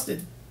also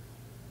lusted.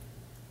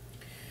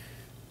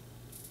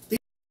 These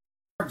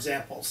are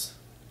examples.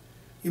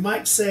 You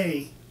might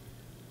say,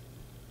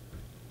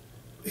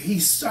 he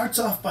starts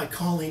off by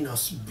calling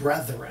us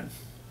brethren.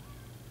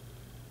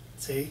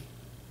 See?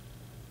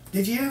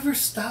 Did you ever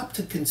stop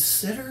to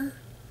consider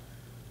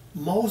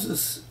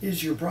Moses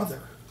is your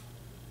brother?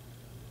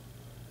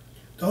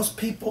 Those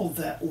people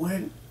that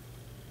went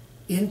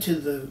into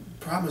the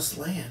promised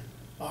land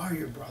are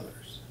your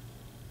brothers.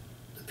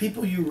 The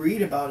people you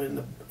read about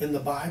in the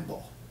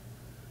Bible,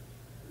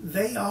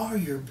 they are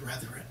your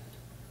brethren.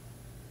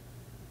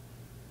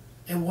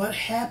 And what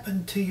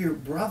happened to your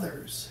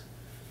brothers?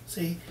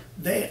 See,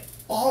 they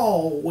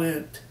all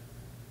went,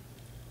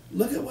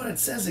 look at what it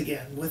says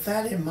again, with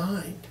that in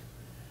mind.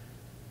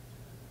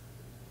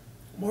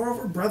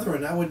 Moreover,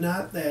 brethren, I would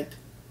not that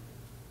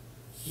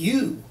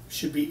you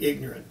should be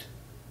ignorant,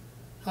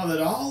 how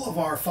that all of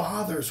our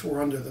fathers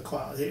were under the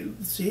cloud.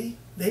 See,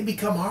 they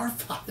become our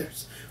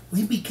fathers.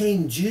 We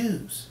became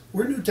Jews.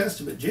 We're New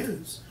Testament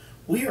Jews.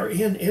 We are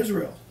in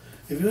Israel.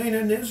 If you ain't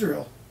in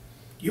Israel,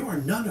 you are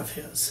none of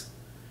his.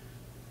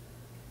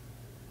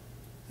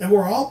 And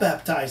we're all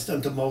baptized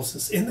unto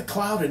Moses in the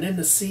cloud and in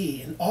the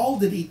sea, and all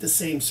did eat the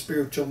same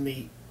spiritual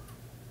meat.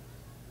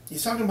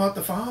 He's talking about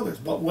the fathers,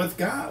 but with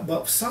God,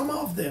 but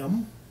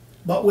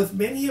with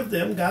many of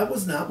them, God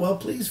was not well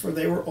pleased, for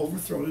they were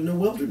overthrown in the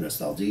wilderness.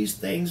 Now these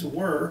things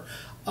were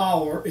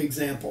our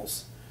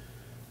examples,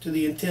 to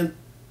the intent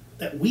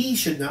that we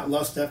should not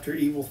lust after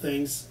evil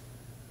things,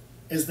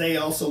 as they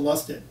also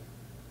lusted.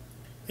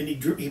 And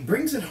he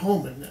brings it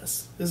home in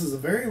this. This is a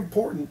very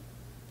important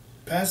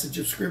passage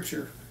of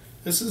Scripture.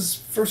 This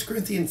is 1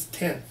 Corinthians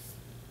 10.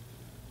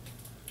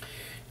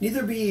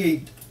 Neither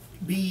be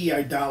ye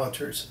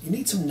idolaters. You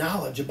need some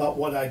knowledge about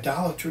what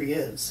idolatry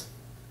is.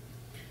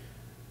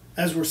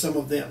 As were some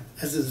of them,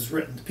 as it is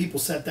written, the people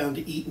sat down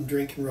to eat and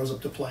drink and rose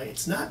up to play.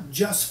 It's not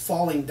just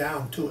falling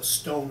down to a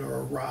stone or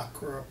a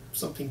rock or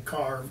something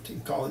carved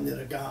and calling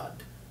it a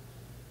god.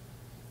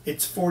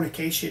 It's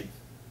fornication.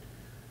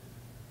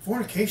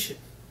 Fornication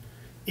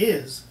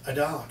is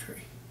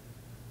idolatry.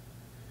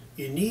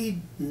 You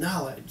need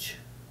knowledge.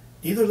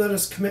 Neither let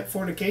us commit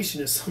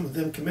fornication, as some of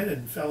them committed,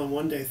 and fell in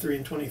one day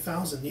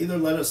 320,000. Neither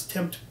let us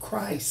tempt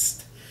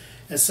Christ,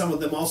 as some of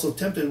them also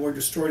tempted and were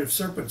destroyed of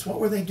serpents. What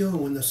were they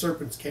doing when the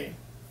serpents came?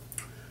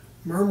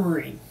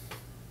 Murmuring.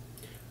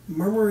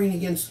 Murmuring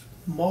against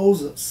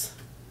Moses.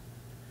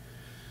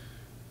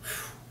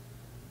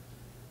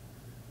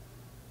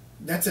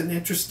 That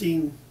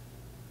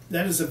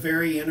is a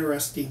very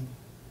interesting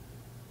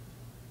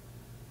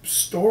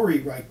story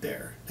right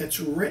there. That's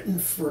written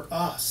for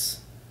us.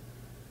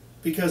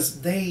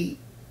 Because they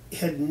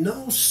had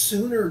no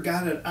sooner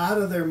got it out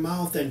of their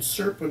mouth than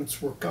serpents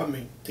were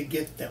coming to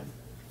get them.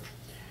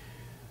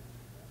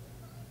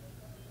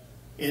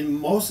 And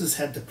Moses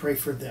had to pray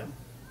for them.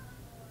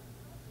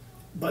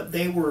 But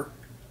they were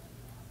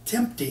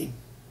tempting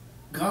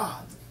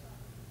God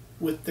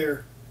with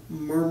their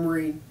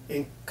murmuring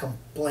and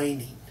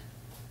complaining.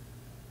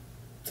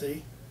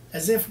 See?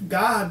 As if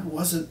God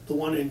wasn't the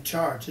one in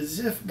charge. As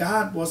if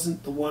God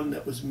wasn't the one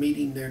that was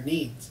meeting their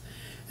needs.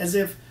 As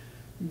if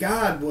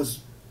God was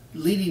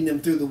leading them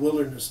through the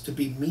wilderness to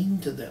be mean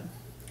to them.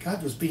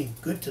 God was being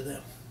good to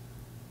them.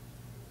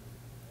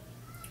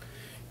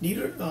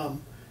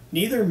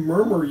 Neither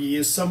murmur ye,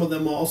 as some of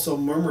them also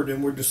murmured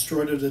and were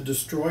destroyed of the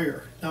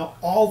destroyer. Now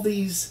all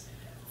these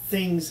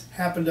things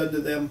happened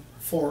unto them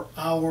for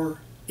our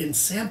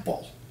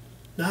ensample,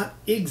 not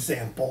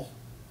example.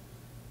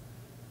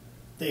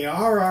 They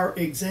are our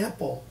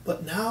example,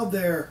 but now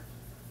they're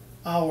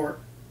our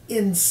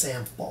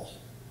ensample.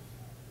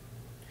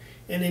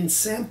 An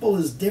ensample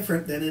is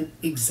different than an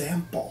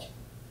example.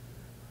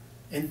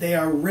 And they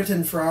are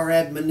written for our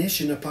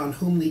admonition, upon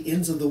whom the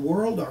ends of the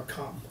world are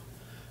come.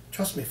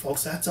 Trust me,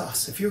 folks, that's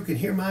us. If you can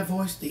hear my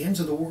voice, the ends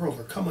of the world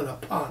are coming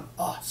upon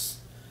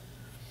us.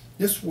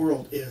 This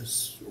world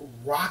is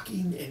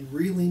rocking and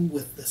reeling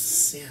with the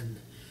sin.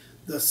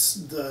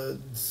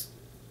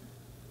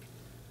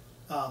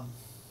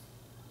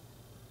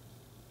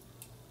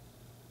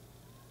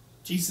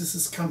 Jesus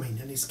is coming,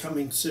 and he's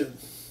coming soon.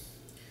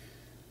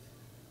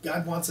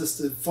 God wants us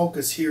to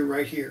focus here,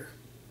 right here.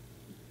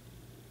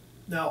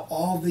 Now,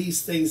 all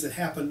these things that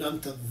happened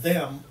unto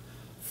them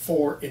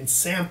for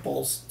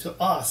ensamples to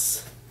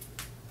us,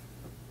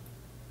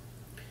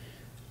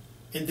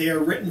 and they are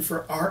written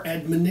for our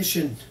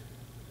admonition,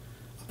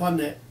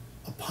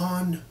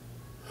 upon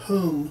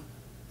whom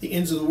the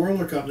ends of the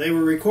world are come. They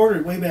were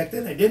recorded way back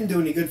then. They didn't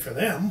do any good for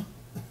them.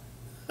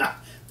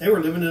 They were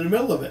living in the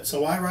middle of it.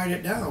 So why write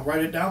it down?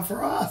 Write it down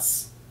for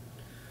us.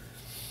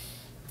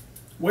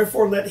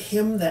 Wherefore let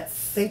him that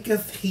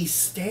thinketh he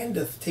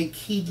standeth take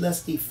heed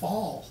lest he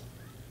fall.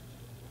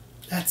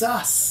 That's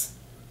us.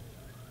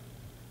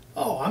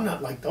 Oh, I'm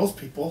not like those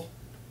people.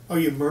 Are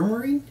you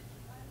murmuring?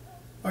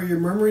 Are you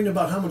murmuring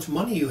about how much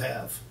money you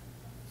have?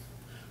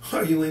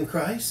 Are you in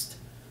Christ?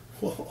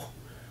 Whoa.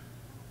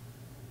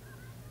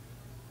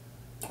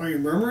 Are you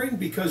murmuring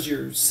because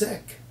you're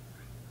sick?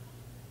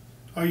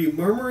 Are you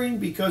murmuring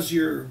because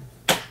you're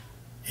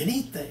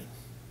anything?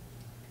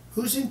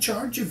 Who's in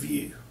charge of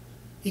you?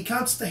 He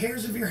counts the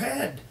hairs of your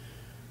head.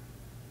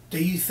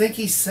 Do you think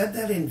he said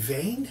that in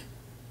vain?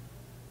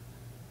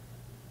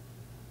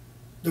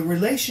 The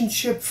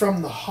relationship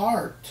from the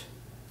heart,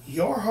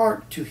 your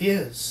heart to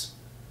his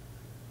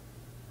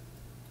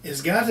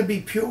has got to be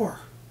pure.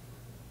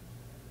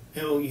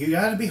 You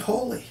got to be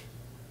holy.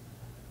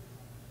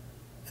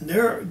 And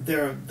they're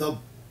the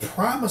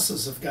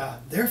promises of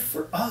God. They're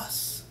for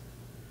us.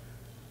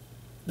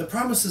 The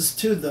promises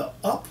to the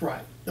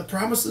upright. The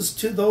promises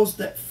to those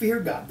that fear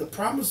God. The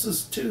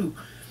promises to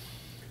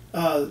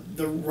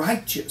the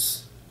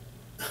righteous.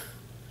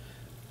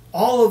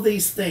 All of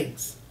these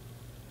things,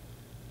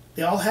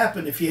 they all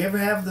happen. If you ever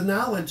have the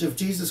knowledge of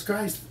Jesus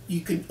Christ,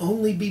 you can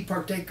only be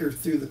partaker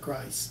through the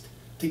Christ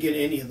to get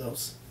any of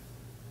those.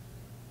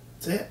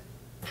 That's it.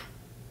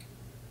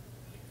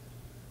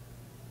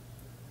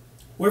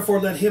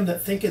 Wherefore let him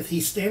that thinketh he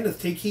standeth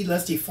take heed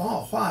lest he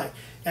fall. Why?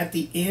 At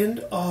the end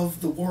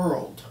of the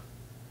world.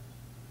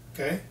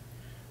 Okay?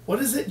 What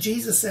is it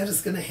Jesus said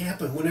is going to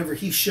happen whenever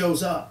he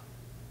shows up?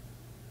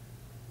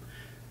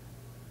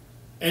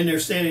 And they're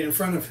standing in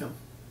front of him.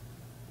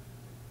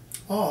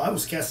 Oh, I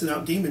was casting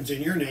out demons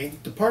in your name.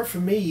 Depart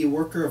from me, you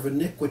worker of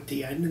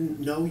iniquity. I didn't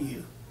know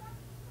you.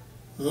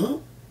 Huh?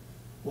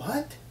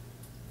 What?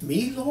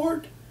 Me,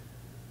 Lord?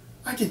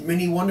 I did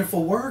many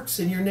wonderful works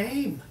in your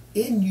name.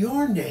 In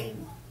your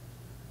name.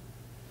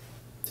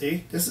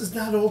 See, this is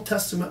not Old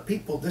Testament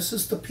people. This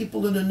is the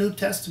people in the New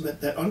Testament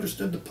that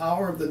understood the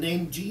power of the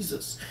name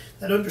Jesus,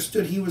 that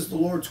understood he was the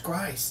Lord's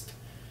Christ.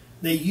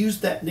 They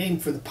used that name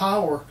for the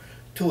power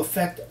to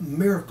effect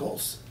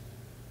miracles.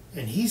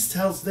 And he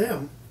tells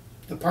them,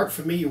 depart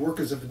from me, you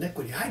workers of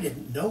iniquity. I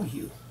didn't know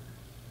you.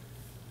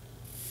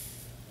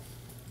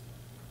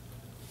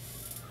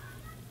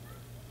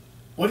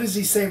 What does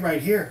he say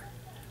right here?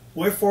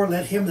 Wherefore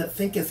let him that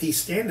thinketh he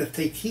standeth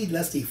take heed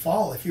lest he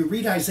fall. If you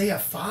read Isaiah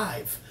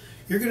 5,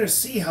 you're going to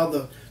see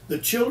how the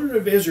children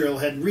of Israel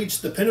had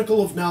reached the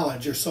pinnacle of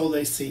knowledge, or so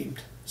they seemed,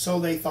 so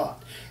they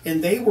thought.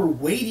 And they were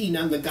waiting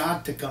on the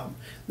God to come.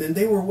 Then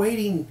they were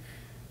waiting,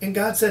 and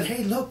God said,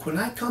 hey, look, when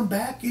I come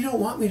back, you don't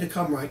want me to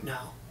come right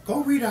now.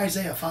 Go read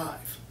Isaiah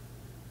 5.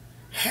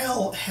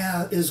 Hell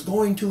is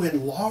going to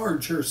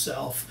enlarge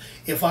herself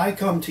if I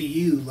come to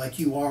you like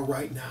you are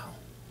right now.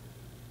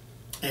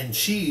 And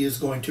she is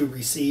going to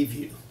receive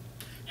you.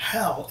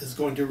 Hell is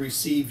going to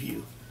receive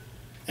you.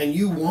 And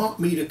you want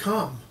me to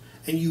come.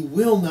 And you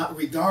will not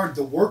regard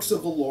the works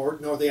of the Lord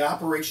nor the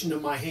operation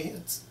of my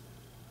hands.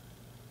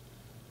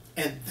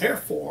 And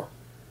therefore,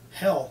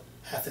 hell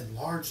hath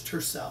enlarged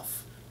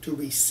herself to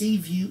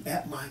receive you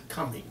at my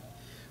coming.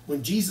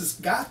 When Jesus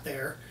got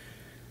there,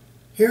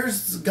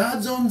 here's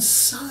God's own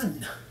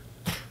Son.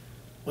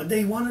 What did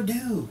they want to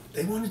do?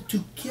 They wanted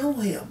to kill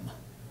him.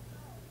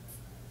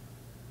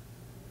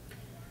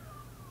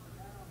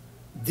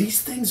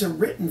 These things are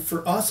written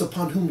for us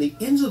upon whom the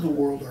ends of the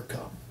world are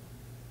come.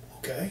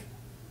 Okay?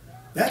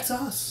 That's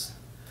us.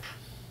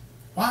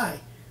 Why?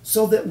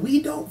 So that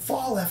we don't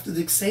fall after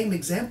the same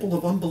example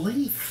of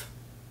unbelief.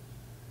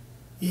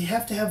 You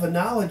have to have a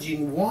knowledge.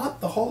 You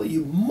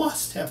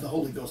must have the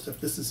Holy Ghost if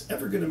this is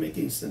ever going to make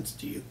any sense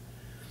to you.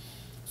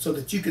 So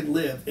that you can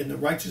live in the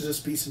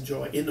righteousness, peace, and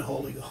joy in the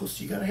Holy Ghost.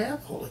 You got to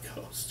have the Holy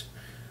Ghost.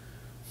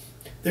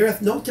 There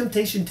hath no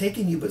temptation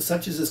taken you, but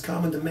such as is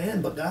common to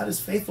man. But God is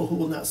faithful, who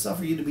will not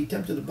suffer you to be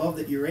tempted above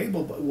that you're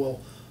able, but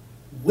will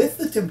with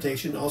the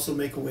temptation also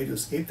make a way to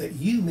escape, that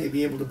you may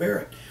be able to bear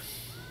it.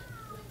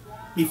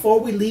 Before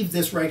we leave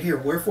this right here,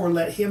 wherefore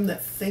let him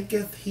that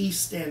thinketh he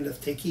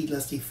standeth take heed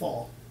lest he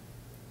fall.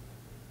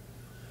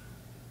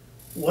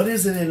 What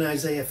is it in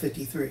Isaiah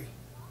 53?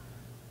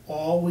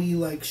 All we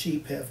like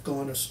sheep have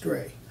gone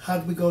astray. How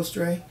did we go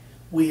astray?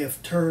 We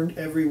have turned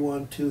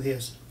everyone to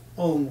his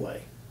own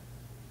way.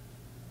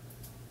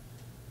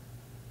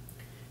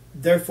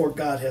 Therefore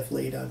God hath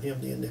laid on him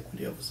the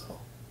iniquity of us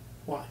all.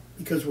 Why?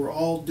 Because we're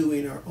all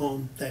doing our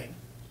own thing.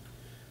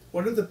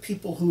 What are the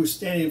people who were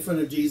standing in front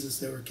of Jesus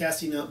that were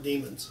casting out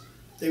demons?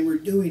 They were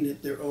doing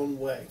it their own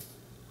way.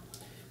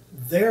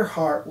 Their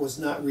heart was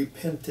not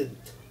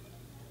repentant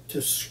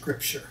to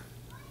Scripture.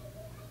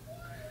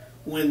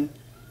 When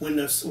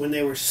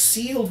they were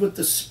sealed with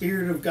the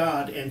Spirit of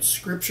God and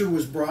Scripture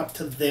was brought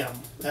to them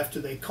after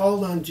they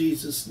called on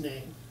Jesus'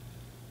 name,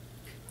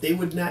 they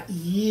would not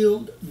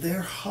yield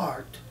their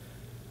heart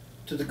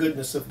to the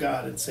goodness of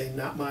God and say,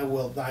 not my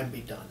will, thine be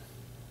done.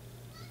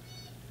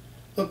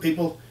 Look,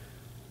 people,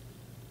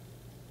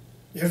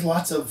 there's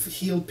lots of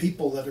healed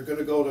people that are going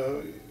to go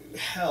to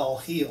hell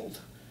healed.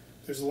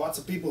 There's lots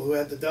of people who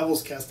had the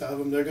devils cast out of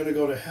them. They're going to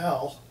go to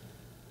hell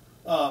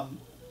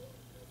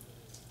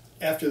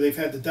after they've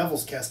had the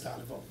devils cast out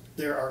of them.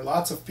 There are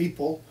lots of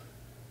people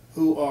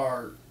who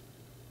are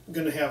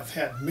going to have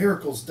had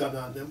miracles done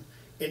on them,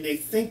 and they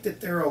think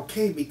that they're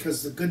okay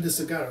because the goodness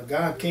of God, or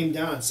God came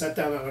down and sat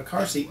down on a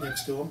car seat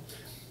next to them,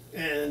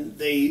 and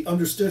they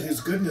understood his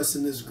goodness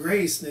and his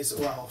grace, and they said,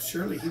 well,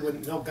 surely he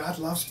wouldn't know. God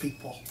loves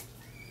people.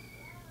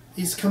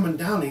 He's coming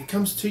down. He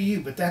comes to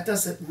you, but that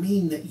doesn't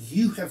mean that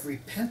you have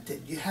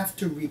repented. You have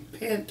to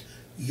repent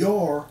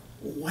your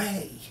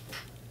way.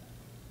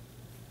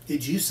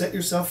 Did you set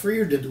yourself free,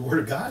 or did the Word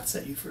of God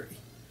set you free?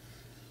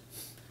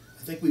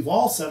 I think we've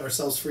all set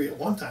ourselves free at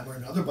one time or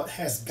another, but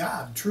has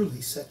God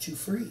truly set you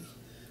free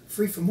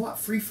Free from what?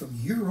 Free from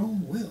your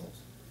own will.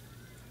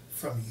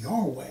 From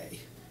your way.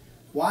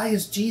 Why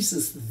is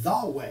Jesus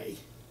the way?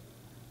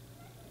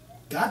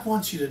 God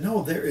wants you to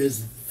know there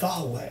is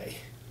the way.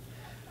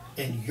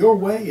 And your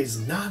way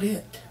is not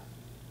it.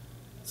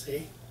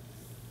 See?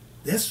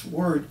 This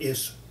word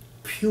is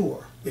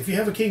pure. If you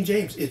have a King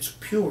James, it's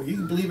pure. You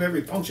can believe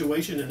every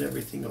punctuation and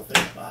every single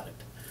thing about it.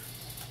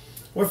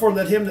 Wherefore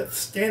let him that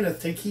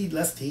standeth take heed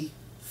lest he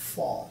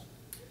fall.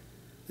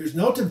 There's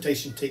no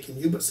temptation taken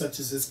you, but such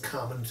as is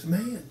common to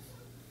man.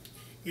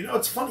 You know,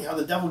 it's funny how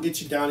the devil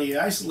gets you down. He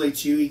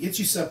isolates you. He gets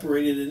you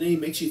separated, and then he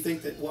makes you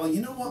think that, well,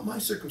 you know what? My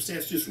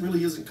circumstance just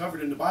really isn't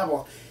covered in the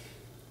Bible.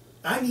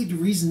 I need to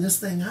reason this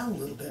thing out a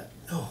little bit.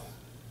 No.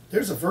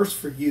 There's a verse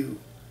for you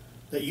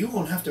that you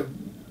won't have to,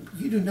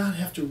 you do not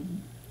have to,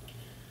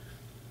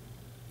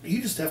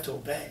 you just have to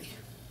obey.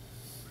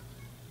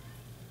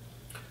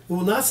 We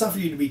will not suffer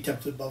you to be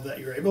tempted above that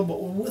you're able,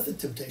 but with the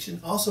temptation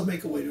also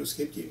make a way to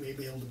escape that you may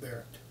be able to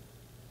bear it.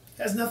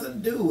 It has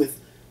nothing to do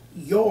with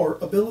your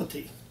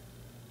ability.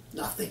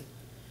 Nothing.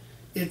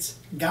 It's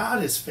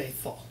God is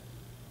faithful.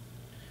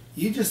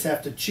 You just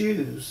have to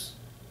choose,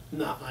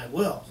 not my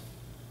will.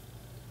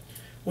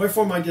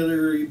 Wherefore, my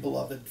dearly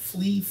beloved,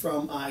 flee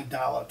from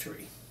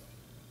idolatry.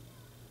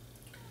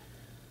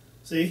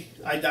 See,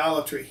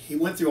 idolatry. He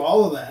went through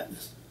all of that.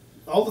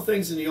 All the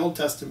things in the Old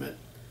Testament.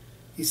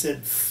 He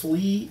said,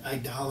 flee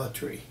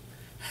idolatry.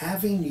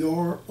 Having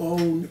your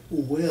own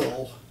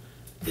will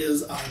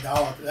is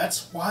idolatry.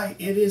 That's why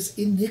it is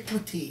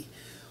iniquity.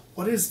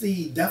 What is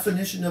the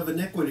definition of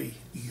iniquity?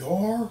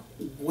 Your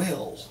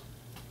will.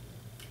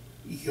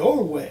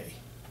 Your way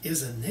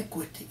is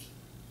iniquity.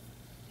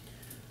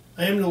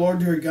 I am the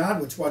Lord your God,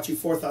 which brought you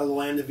forth out of the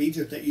land of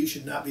Egypt, that you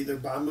should not be their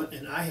bondmen,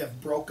 and I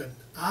have broken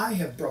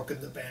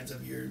the bands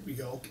of your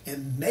yoke,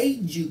 and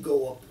made you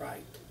go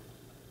upright.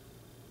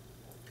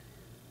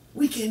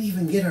 We can't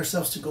even get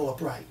ourselves to go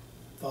upright,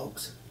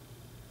 folks.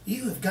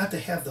 You have got to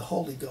have the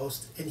Holy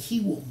Ghost, and he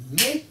will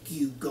make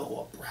you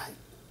go upright.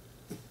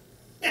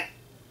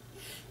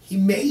 He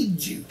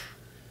made you.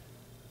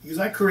 Because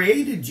I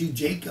created you,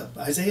 Jacob.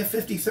 Isaiah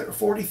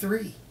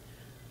 43.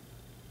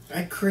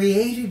 I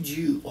created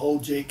you, O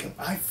Jacob.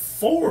 I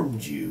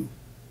formed you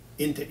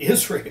into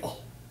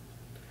Israel.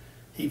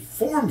 He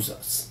forms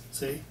us,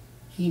 see?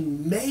 He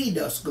made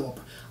us go up.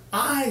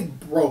 I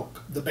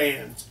broke the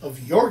bands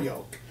of your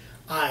yoke.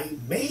 I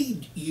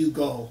made you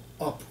go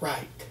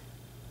upright.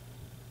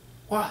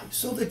 Why?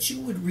 So that you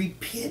would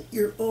repent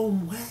your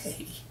own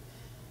way.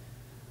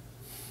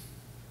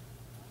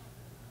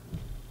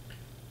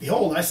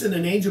 Behold, I send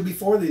an angel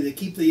before thee to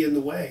keep thee in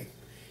the way,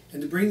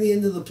 and to bring thee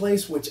into the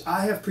place which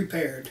I have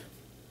prepared.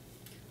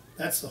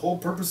 That's the whole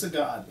purpose of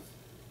God.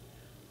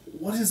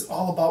 What is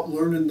all about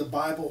learning the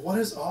Bible? What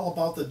is all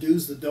about the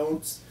do's, the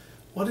don'ts?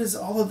 What is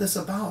all of this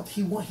about?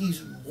 He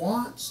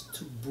wants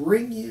to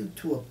bring you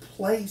to a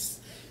place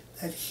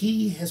that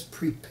he has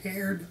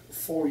prepared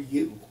for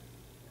you.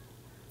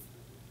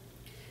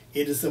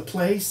 It is a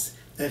place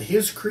that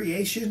his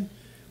creation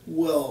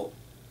will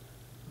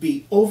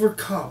be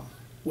overcome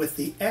with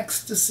the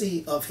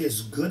ecstasy of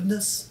his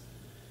goodness.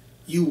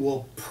 You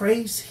will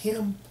praise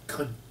him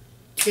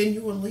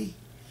continually.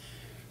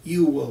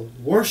 You will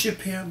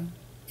worship him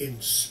in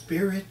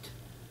spirit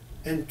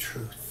and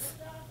truth.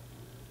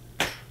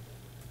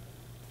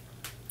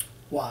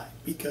 Why?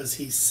 Because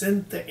he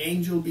sent the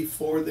angel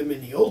before them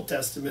in the Old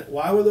Testament.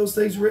 Why were those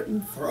things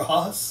written? For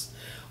us,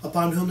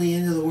 upon whom the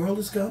end of the world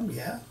has come.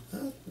 Yeah,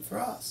 for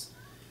us.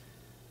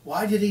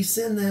 Why did he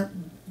send that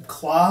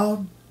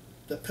cloud,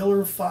 the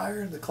pillar of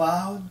fire, the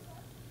cloud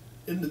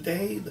in the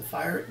day, the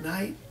fire at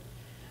night?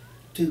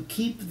 To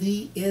keep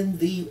thee in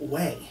the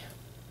way.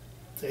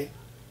 See?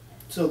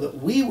 So that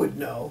we would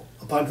know,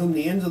 upon whom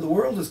the end of the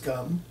world has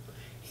come,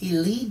 he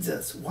leads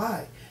us.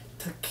 Why?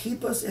 To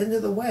keep us into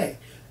the way,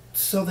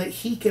 so that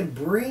he can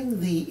bring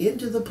thee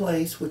into the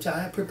place which I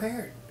have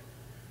prepared.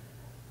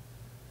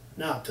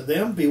 Now, to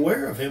them,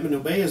 beware of him, and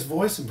obey his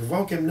voice, and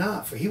provoke him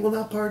not, for he will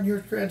not pardon your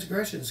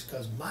transgressions,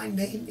 because my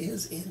name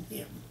is in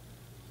him.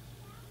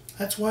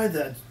 That's why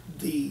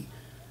they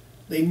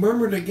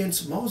murmured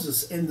against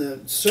Moses, and the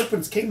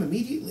serpents came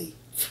immediately,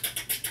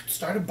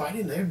 started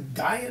biting. They're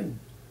dying,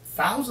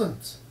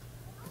 thousands,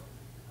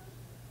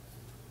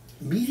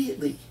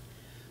 immediately.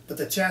 But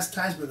the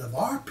chastisement of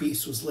our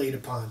peace was laid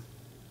upon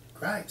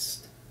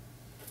Christ.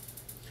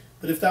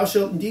 But if thou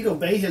shalt indeed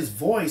obey his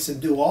voice,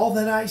 and do all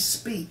that I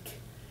speak,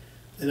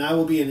 then I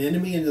will be an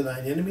enemy unto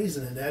thine enemies,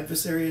 and an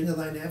adversary unto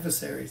thine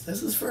adversaries.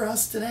 This is for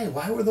us today.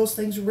 Why were those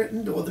things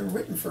written? Well, they're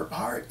written for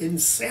our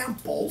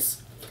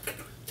ensamples.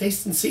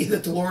 Taste and see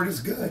that the Lord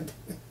is good.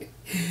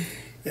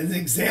 An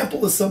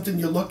example is something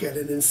you look at.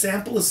 An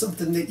ensample is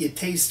something that you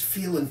taste,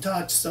 feel, and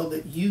touch, so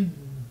that you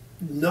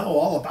know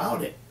all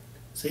about it.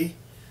 See?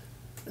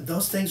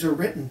 Those things are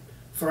written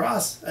for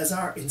us as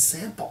our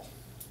ensample,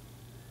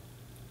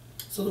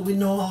 so that we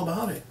know all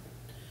about it,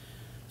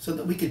 so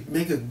that we could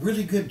make a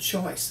really good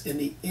choice in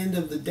the end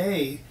of the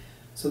day,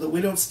 so that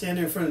we don't stand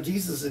there in front of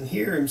Jesus and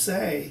hear him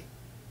say,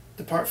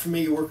 "Depart from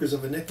me, you workers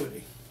of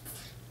iniquity."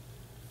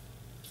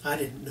 I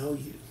didn't know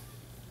you.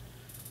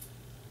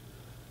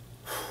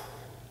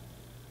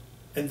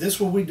 And this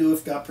will we do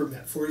if God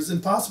permit. For it is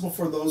impossible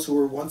for those who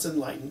were once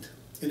enlightened,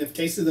 and have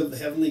tasted of the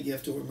heavenly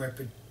gift, who were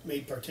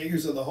made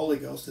partakers of the Holy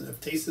Ghost, and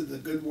have tasted the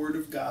good word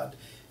of God,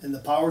 and the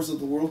powers of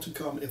the world to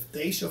come, if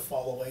they shall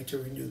fall away, to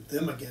renew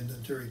them again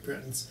unto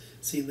repentance,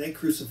 seeing they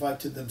crucified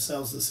to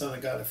themselves the Son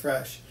of God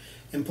afresh,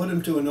 and put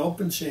him to an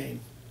open shame.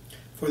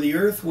 For the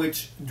earth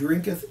which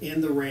drinketh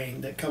in the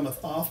rain that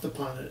cometh oft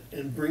upon it,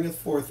 and bringeth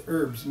forth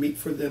herbs meet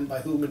for them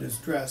by whom it is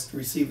dressed,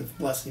 receiveth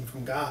blessing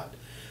from God.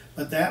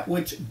 But that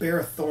which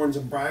beareth thorns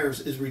and briars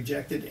is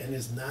rejected, and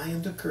is nigh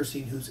unto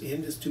cursing, whose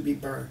end is to be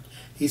burned.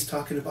 He's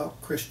talking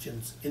about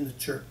Christians in the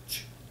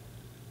church.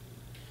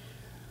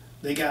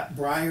 They got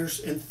briars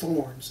and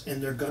thorns,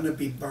 and they're going to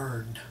be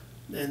burned,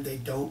 and they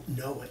don't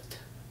know it,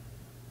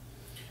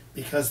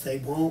 because they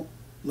won't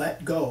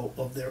let go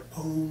of their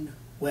own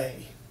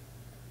way.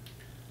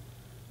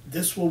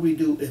 This will we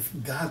do if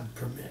God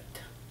permit.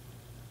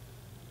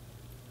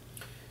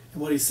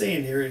 And what he's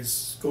saying here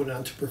is going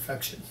on to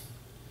perfection.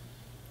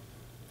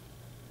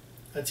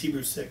 That's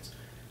Hebrews 6.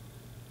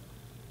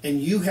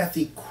 And you hath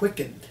he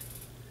quickened,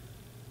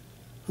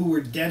 who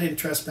were dead in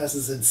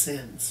trespasses and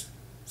sins.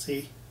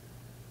 See?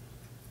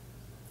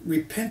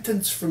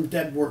 Repentance from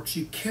dead works.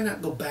 You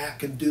cannot go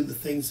back and do the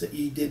things that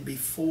you did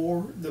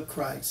before the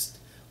Christ.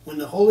 When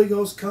the Holy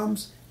Ghost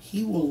comes,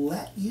 he will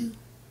let you,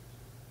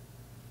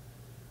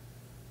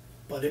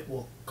 but it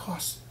will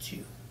cost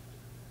you.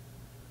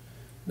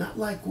 Not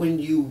like when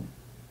you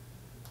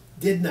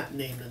did not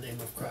name the name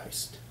of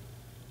Christ.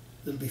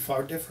 It'll be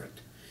far different.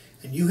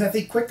 And you have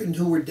he quickened,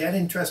 who were dead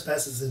in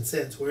trespasses and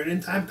sins, wherein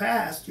in time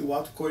past you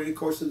walked according to the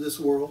course of this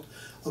world,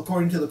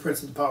 according to the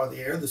prince of the power of the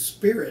air, the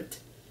spirit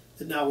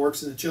that now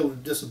works in the children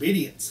of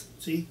disobedience.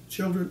 See?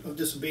 Children of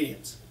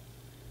disobedience.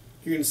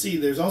 You're going to see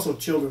there's also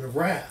children of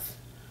wrath.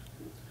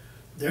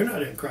 They're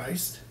not in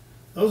Christ.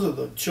 Those are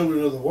the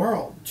children of the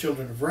world,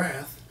 children of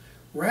wrath.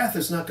 Wrath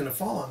is not going to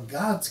fall on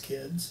God's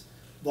kids,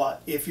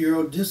 but if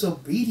you're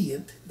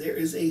disobedient, there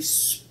is a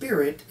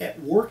spirit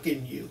at work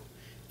in you,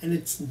 and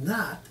it's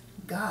not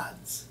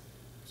God's.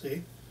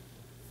 See?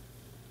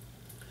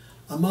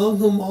 Among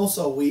whom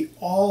also we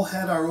all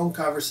had our own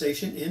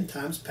conversation in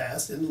times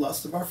past in the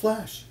lust of our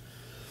flesh,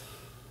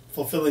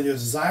 fulfilling the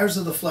desires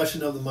of the flesh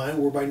and of the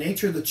mind, were by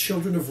nature the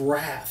children of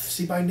wrath.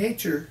 See, by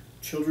nature,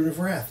 children of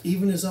wrath,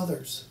 even as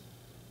others.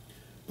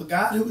 But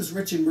God, who is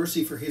rich in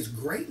mercy, for his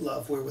great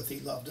love wherewith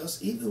he loved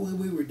us, even when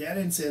we were dead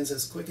in sins,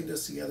 has quickened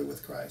us together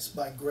with Christ.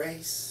 By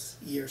grace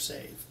ye are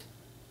saved,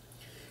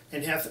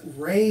 and hath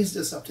raised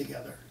us up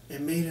together,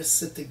 and made us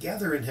sit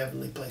together in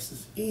heavenly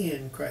places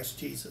in Christ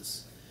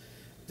Jesus,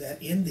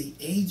 that in the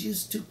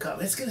ages to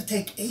come, it's going to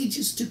take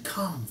ages to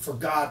come for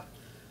God,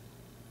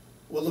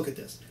 well, look at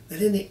this,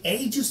 that in the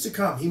ages to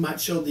come he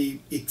might show the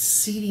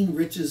exceeding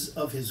riches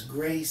of his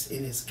grace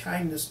in his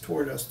kindness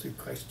toward us through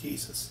Christ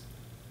Jesus.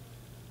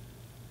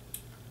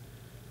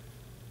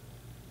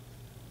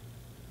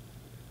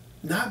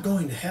 Not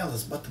going to hell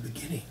is but the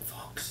beginning,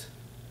 folks.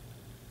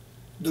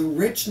 The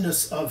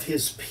richness of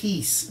his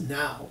peace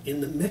now in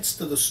the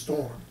midst of the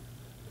storm.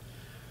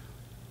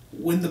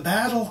 When the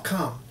battle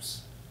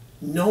comes,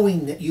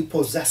 knowing that you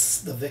possess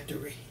the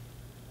victory.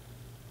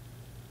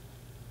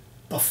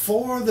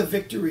 Before the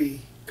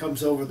victory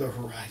comes over the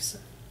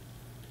horizon,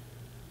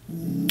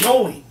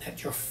 knowing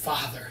that your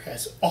Father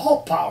has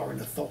all power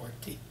and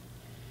authority,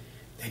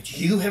 that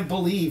you have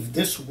believed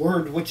this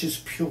word which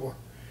is pure,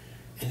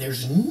 and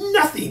there's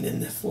nothing in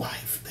this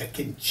life that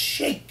can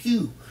shake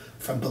you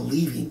from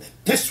believing that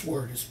this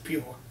word is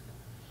pure.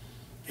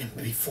 And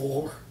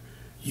before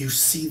you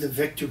see the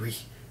victory,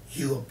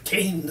 you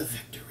obtain the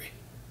victory.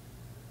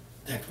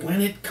 That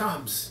when it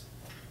comes,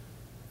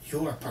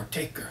 you are a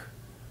partaker.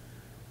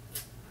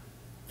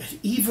 That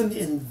even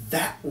in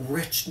that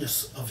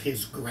richness of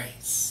his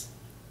grace,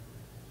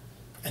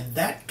 and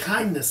that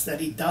kindness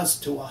that he does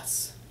to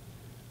us,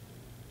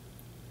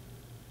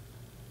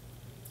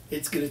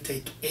 it's going to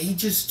take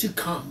ages to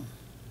come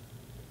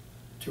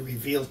to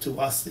reveal to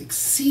us the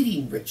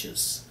exceeding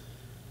riches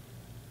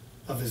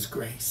of his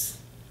grace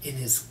in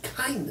his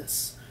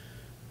kindness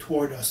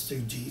toward us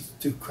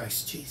through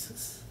Christ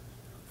Jesus.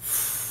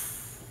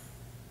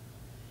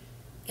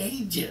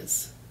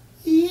 Ages.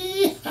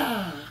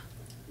 Yeah.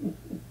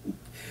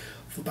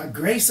 For by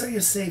grace are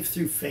you saved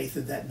through faith,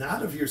 and that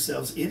not of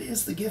yourselves. It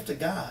is the gift of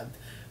God,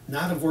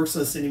 not of works,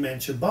 lest any man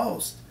should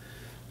boast.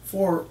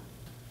 For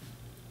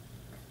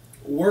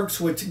works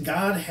which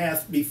God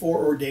hath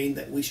before ordained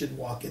that we should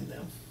walk in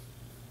them.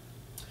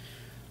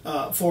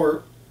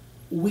 For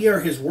we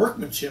are his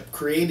workmanship,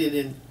 created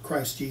in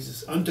Christ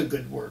Jesus unto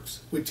good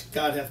works, which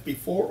God hath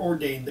before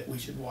ordained that we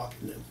should walk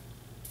in them.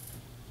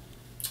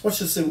 What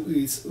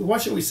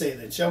should we say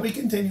then? Shall we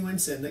continue in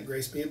sin that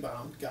grace may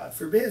abound? God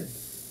forbid.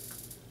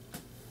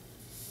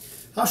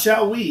 How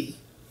shall we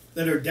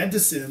that are dead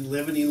to sin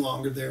live any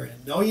longer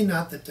therein? Know ye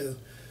not that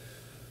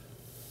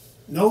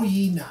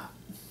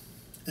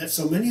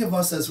so many of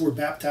us as were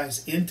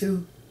baptized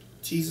into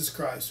Jesus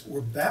Christ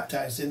were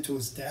baptized into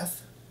his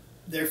death?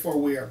 Therefore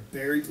we are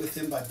buried with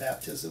him by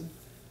baptism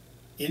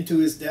into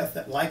his death,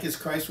 that like as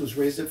Christ was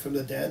raised up from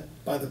the dead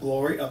by the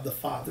glory of the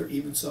Father,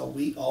 even so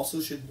we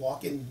also should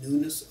walk in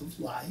newness of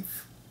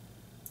life.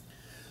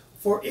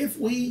 For if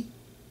we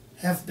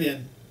have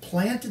been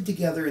planted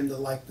together in the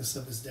likeness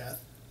of his death,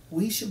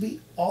 we shall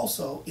be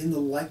also in the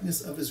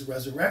likeness of his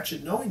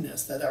resurrection, knowing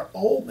this, that our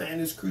old man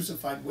is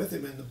crucified with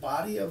him in the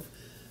body of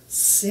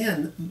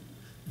sin,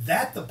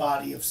 that the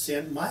body of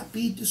sin might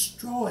be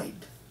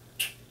destroyed.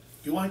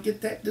 You want to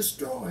get that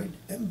destroyed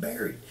and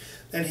buried,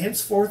 that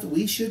henceforth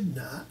we should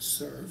not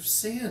serve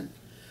sin.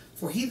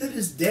 For he that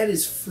is dead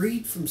is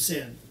freed from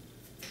sin.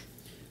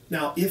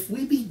 Now, if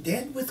we be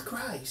dead with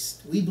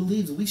Christ, we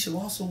believe that we shall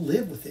also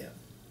live with him.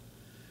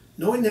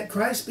 Knowing that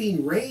Christ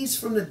being raised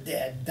from the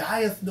dead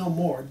dieth no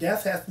more,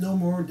 death hath no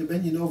more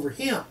dominion over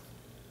him.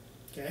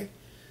 Okay?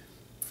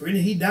 For in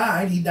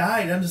that he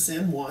died unto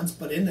sin once,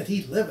 but in that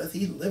he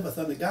liveth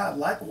unto God.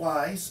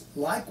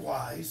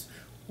 Likewise,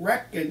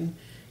 reckon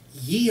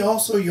ye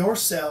also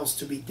yourselves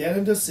to be dead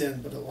unto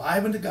sin, but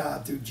alive unto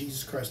God through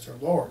Jesus Christ our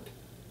Lord.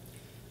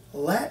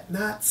 Let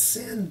not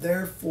sin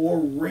therefore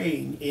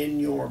reign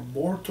in your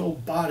mortal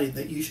body,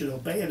 that you should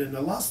obey it in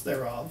the lust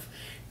thereof.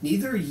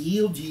 Neither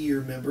yield ye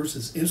your members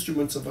as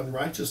instruments of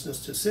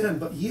unrighteousness to sin,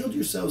 but yield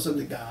yourselves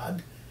unto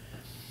God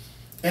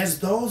as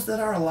those that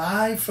are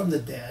alive from the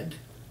dead,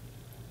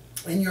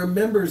 and your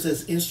members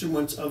as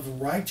instruments of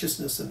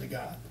righteousness unto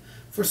God.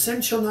 For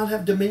sin shall not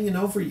have dominion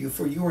over you,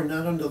 for you are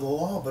not under the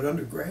law, but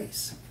under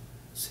grace.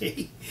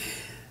 See,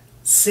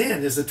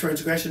 sin is the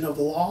transgression of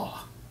the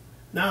law.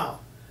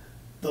 Now,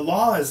 the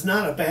law is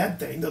not a bad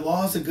thing. The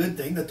law is a good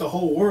thing, that the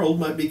whole world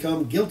might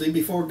become guilty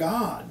before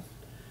God.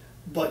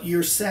 But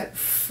you're set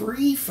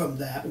free from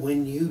that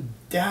when you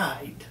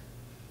died.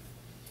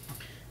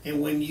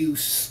 And when you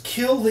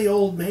kill the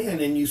old man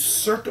and you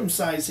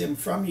circumcise him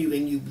from you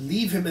and you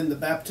leave him in the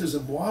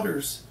baptism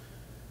waters,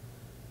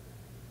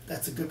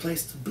 that's a good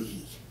place to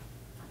be.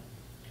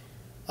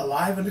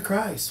 Alive unto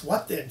Christ.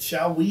 What then?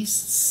 Shall we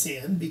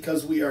sin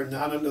because we are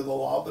not under the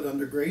law but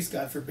under grace?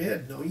 God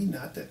forbid. Know ye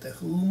not that to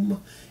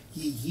whom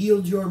ye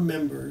yield your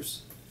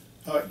members,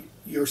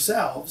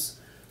 yourselves,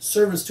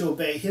 servants to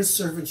obey, his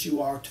servants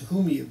you are, to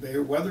whom ye obey,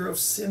 whether of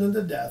sin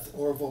unto death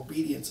or of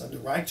obedience unto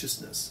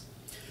righteousness.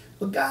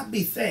 But God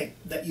be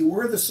thanked that you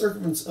were the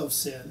servants of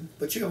sin,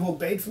 but you have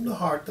obeyed from the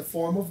heart the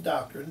form of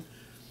doctrine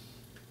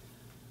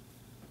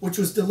which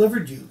was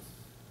delivered you.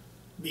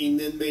 Being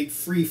then made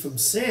free from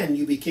sin,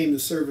 you became the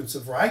servants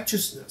of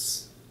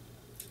righteousness.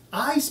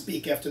 I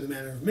speak after the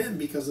manner of men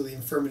because of the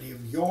infirmity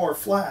of your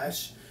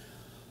flesh.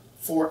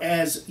 For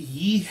as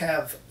ye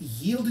have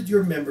yielded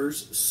your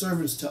members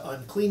servants to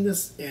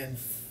uncleanness and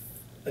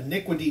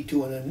iniquity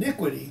to an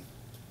iniquity,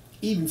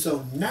 even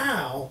so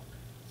now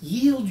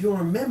yield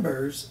your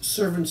members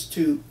servants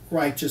to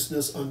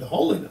righteousness unto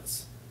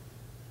holiness.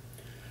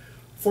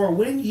 For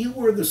when you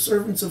were the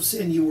servants of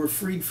sin, you were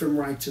freed from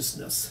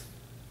righteousness.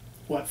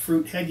 What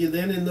fruit had you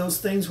then in those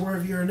things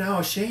whereof you are now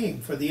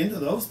ashamed? For the end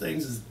of those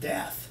things is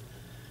death.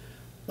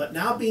 But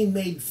now being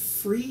made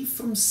free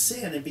from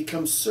sin and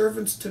become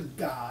servants to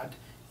God,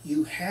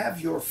 you have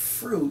your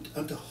fruit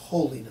unto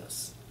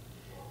holiness,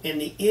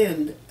 and the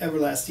end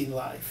everlasting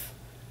life.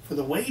 For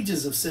the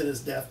wages of sin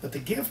is death, but the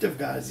gift of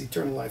God is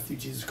eternal life through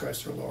Jesus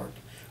Christ our Lord.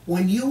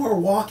 When you are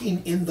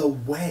walking in the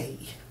way,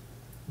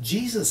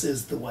 Jesus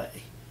is the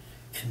way,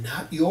 and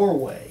not your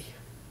way.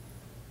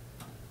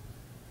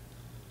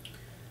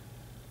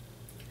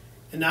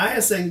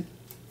 Ananias and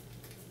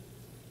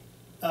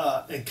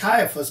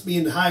Caiaphas,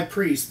 being the high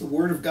priest, the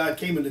word of God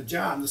came into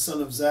John, the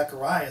son of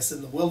Zacharias,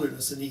 in the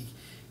wilderness, and he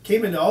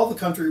came into all the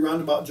country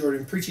round about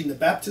Jordan, preaching the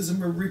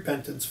baptism of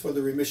repentance for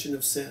the remission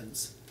of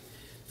sins.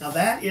 Now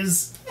that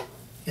is,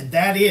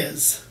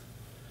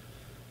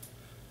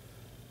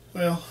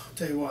 well, I'll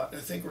tell you what, I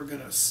think we're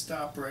going to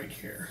stop right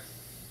here.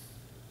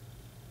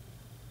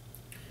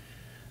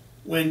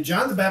 When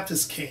John the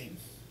Baptist came,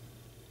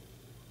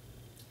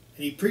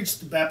 and he preached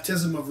the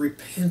baptism of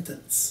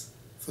repentance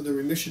for the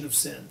remission of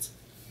sins,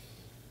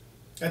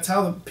 that's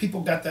how the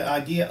people got the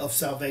idea of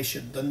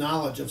salvation, the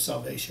knowledge of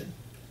salvation.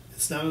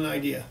 It's not an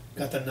idea.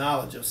 Got the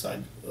knowledge of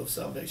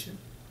salvation.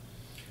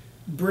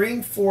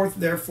 Bring forth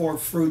therefore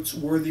fruits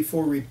worthy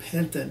for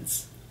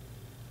repentance,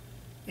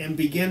 and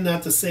begin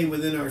not to say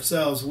within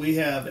ourselves, we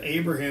have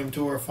Abraham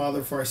to our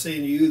father, for I say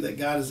unto you that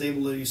God is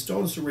able to use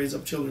stones to raise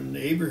up children to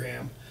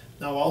Abraham.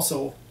 Now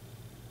also,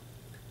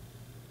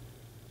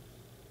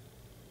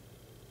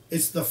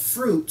 it's the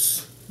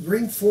fruits.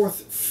 Bring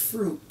forth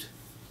fruit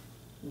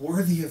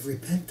worthy of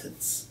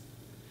repentance.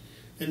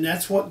 And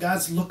that's what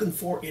God's looking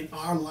for in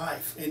our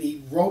life. And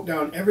he wrote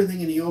down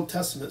everything in the Old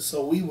Testament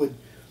so we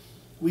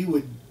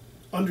would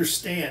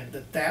understand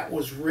that that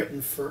was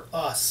written for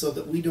us, so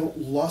that we don't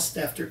lust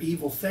after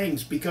evil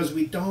things, because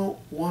we don't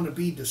want to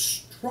be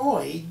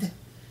destroyed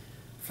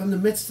from the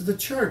midst of the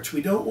church.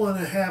 We don't want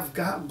to have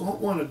God, don't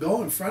want to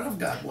go in front of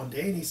God one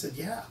day and he said,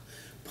 yeah,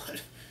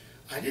 but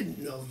I didn't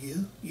know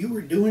you. You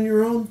were doing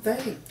your own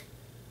thing.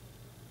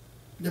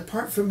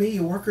 Depart from me,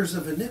 you workers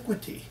of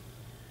iniquity.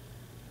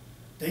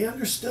 They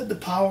understood the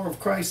power of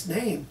Christ's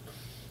name.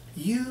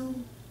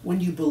 When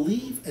you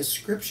believe, as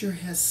Scripture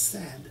has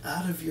said,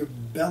 out of your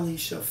belly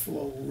shall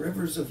flow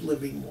rivers of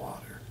living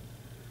water.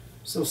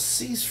 So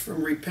cease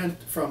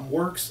from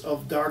works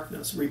of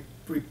darkness,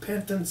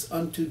 repentance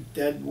unto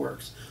dead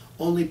works,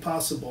 only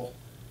possible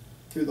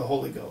through the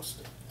Holy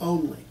Ghost.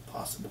 Only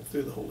possible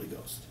through the Holy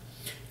Ghost.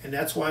 And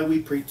that's why we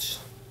preach,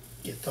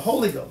 get the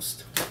Holy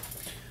Ghost.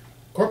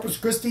 Corpus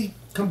Christi,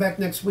 come back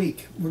next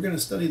week. We're going to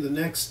study the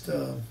next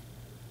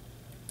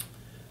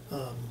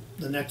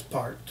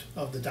part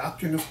of the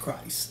Doctrine of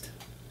Christ.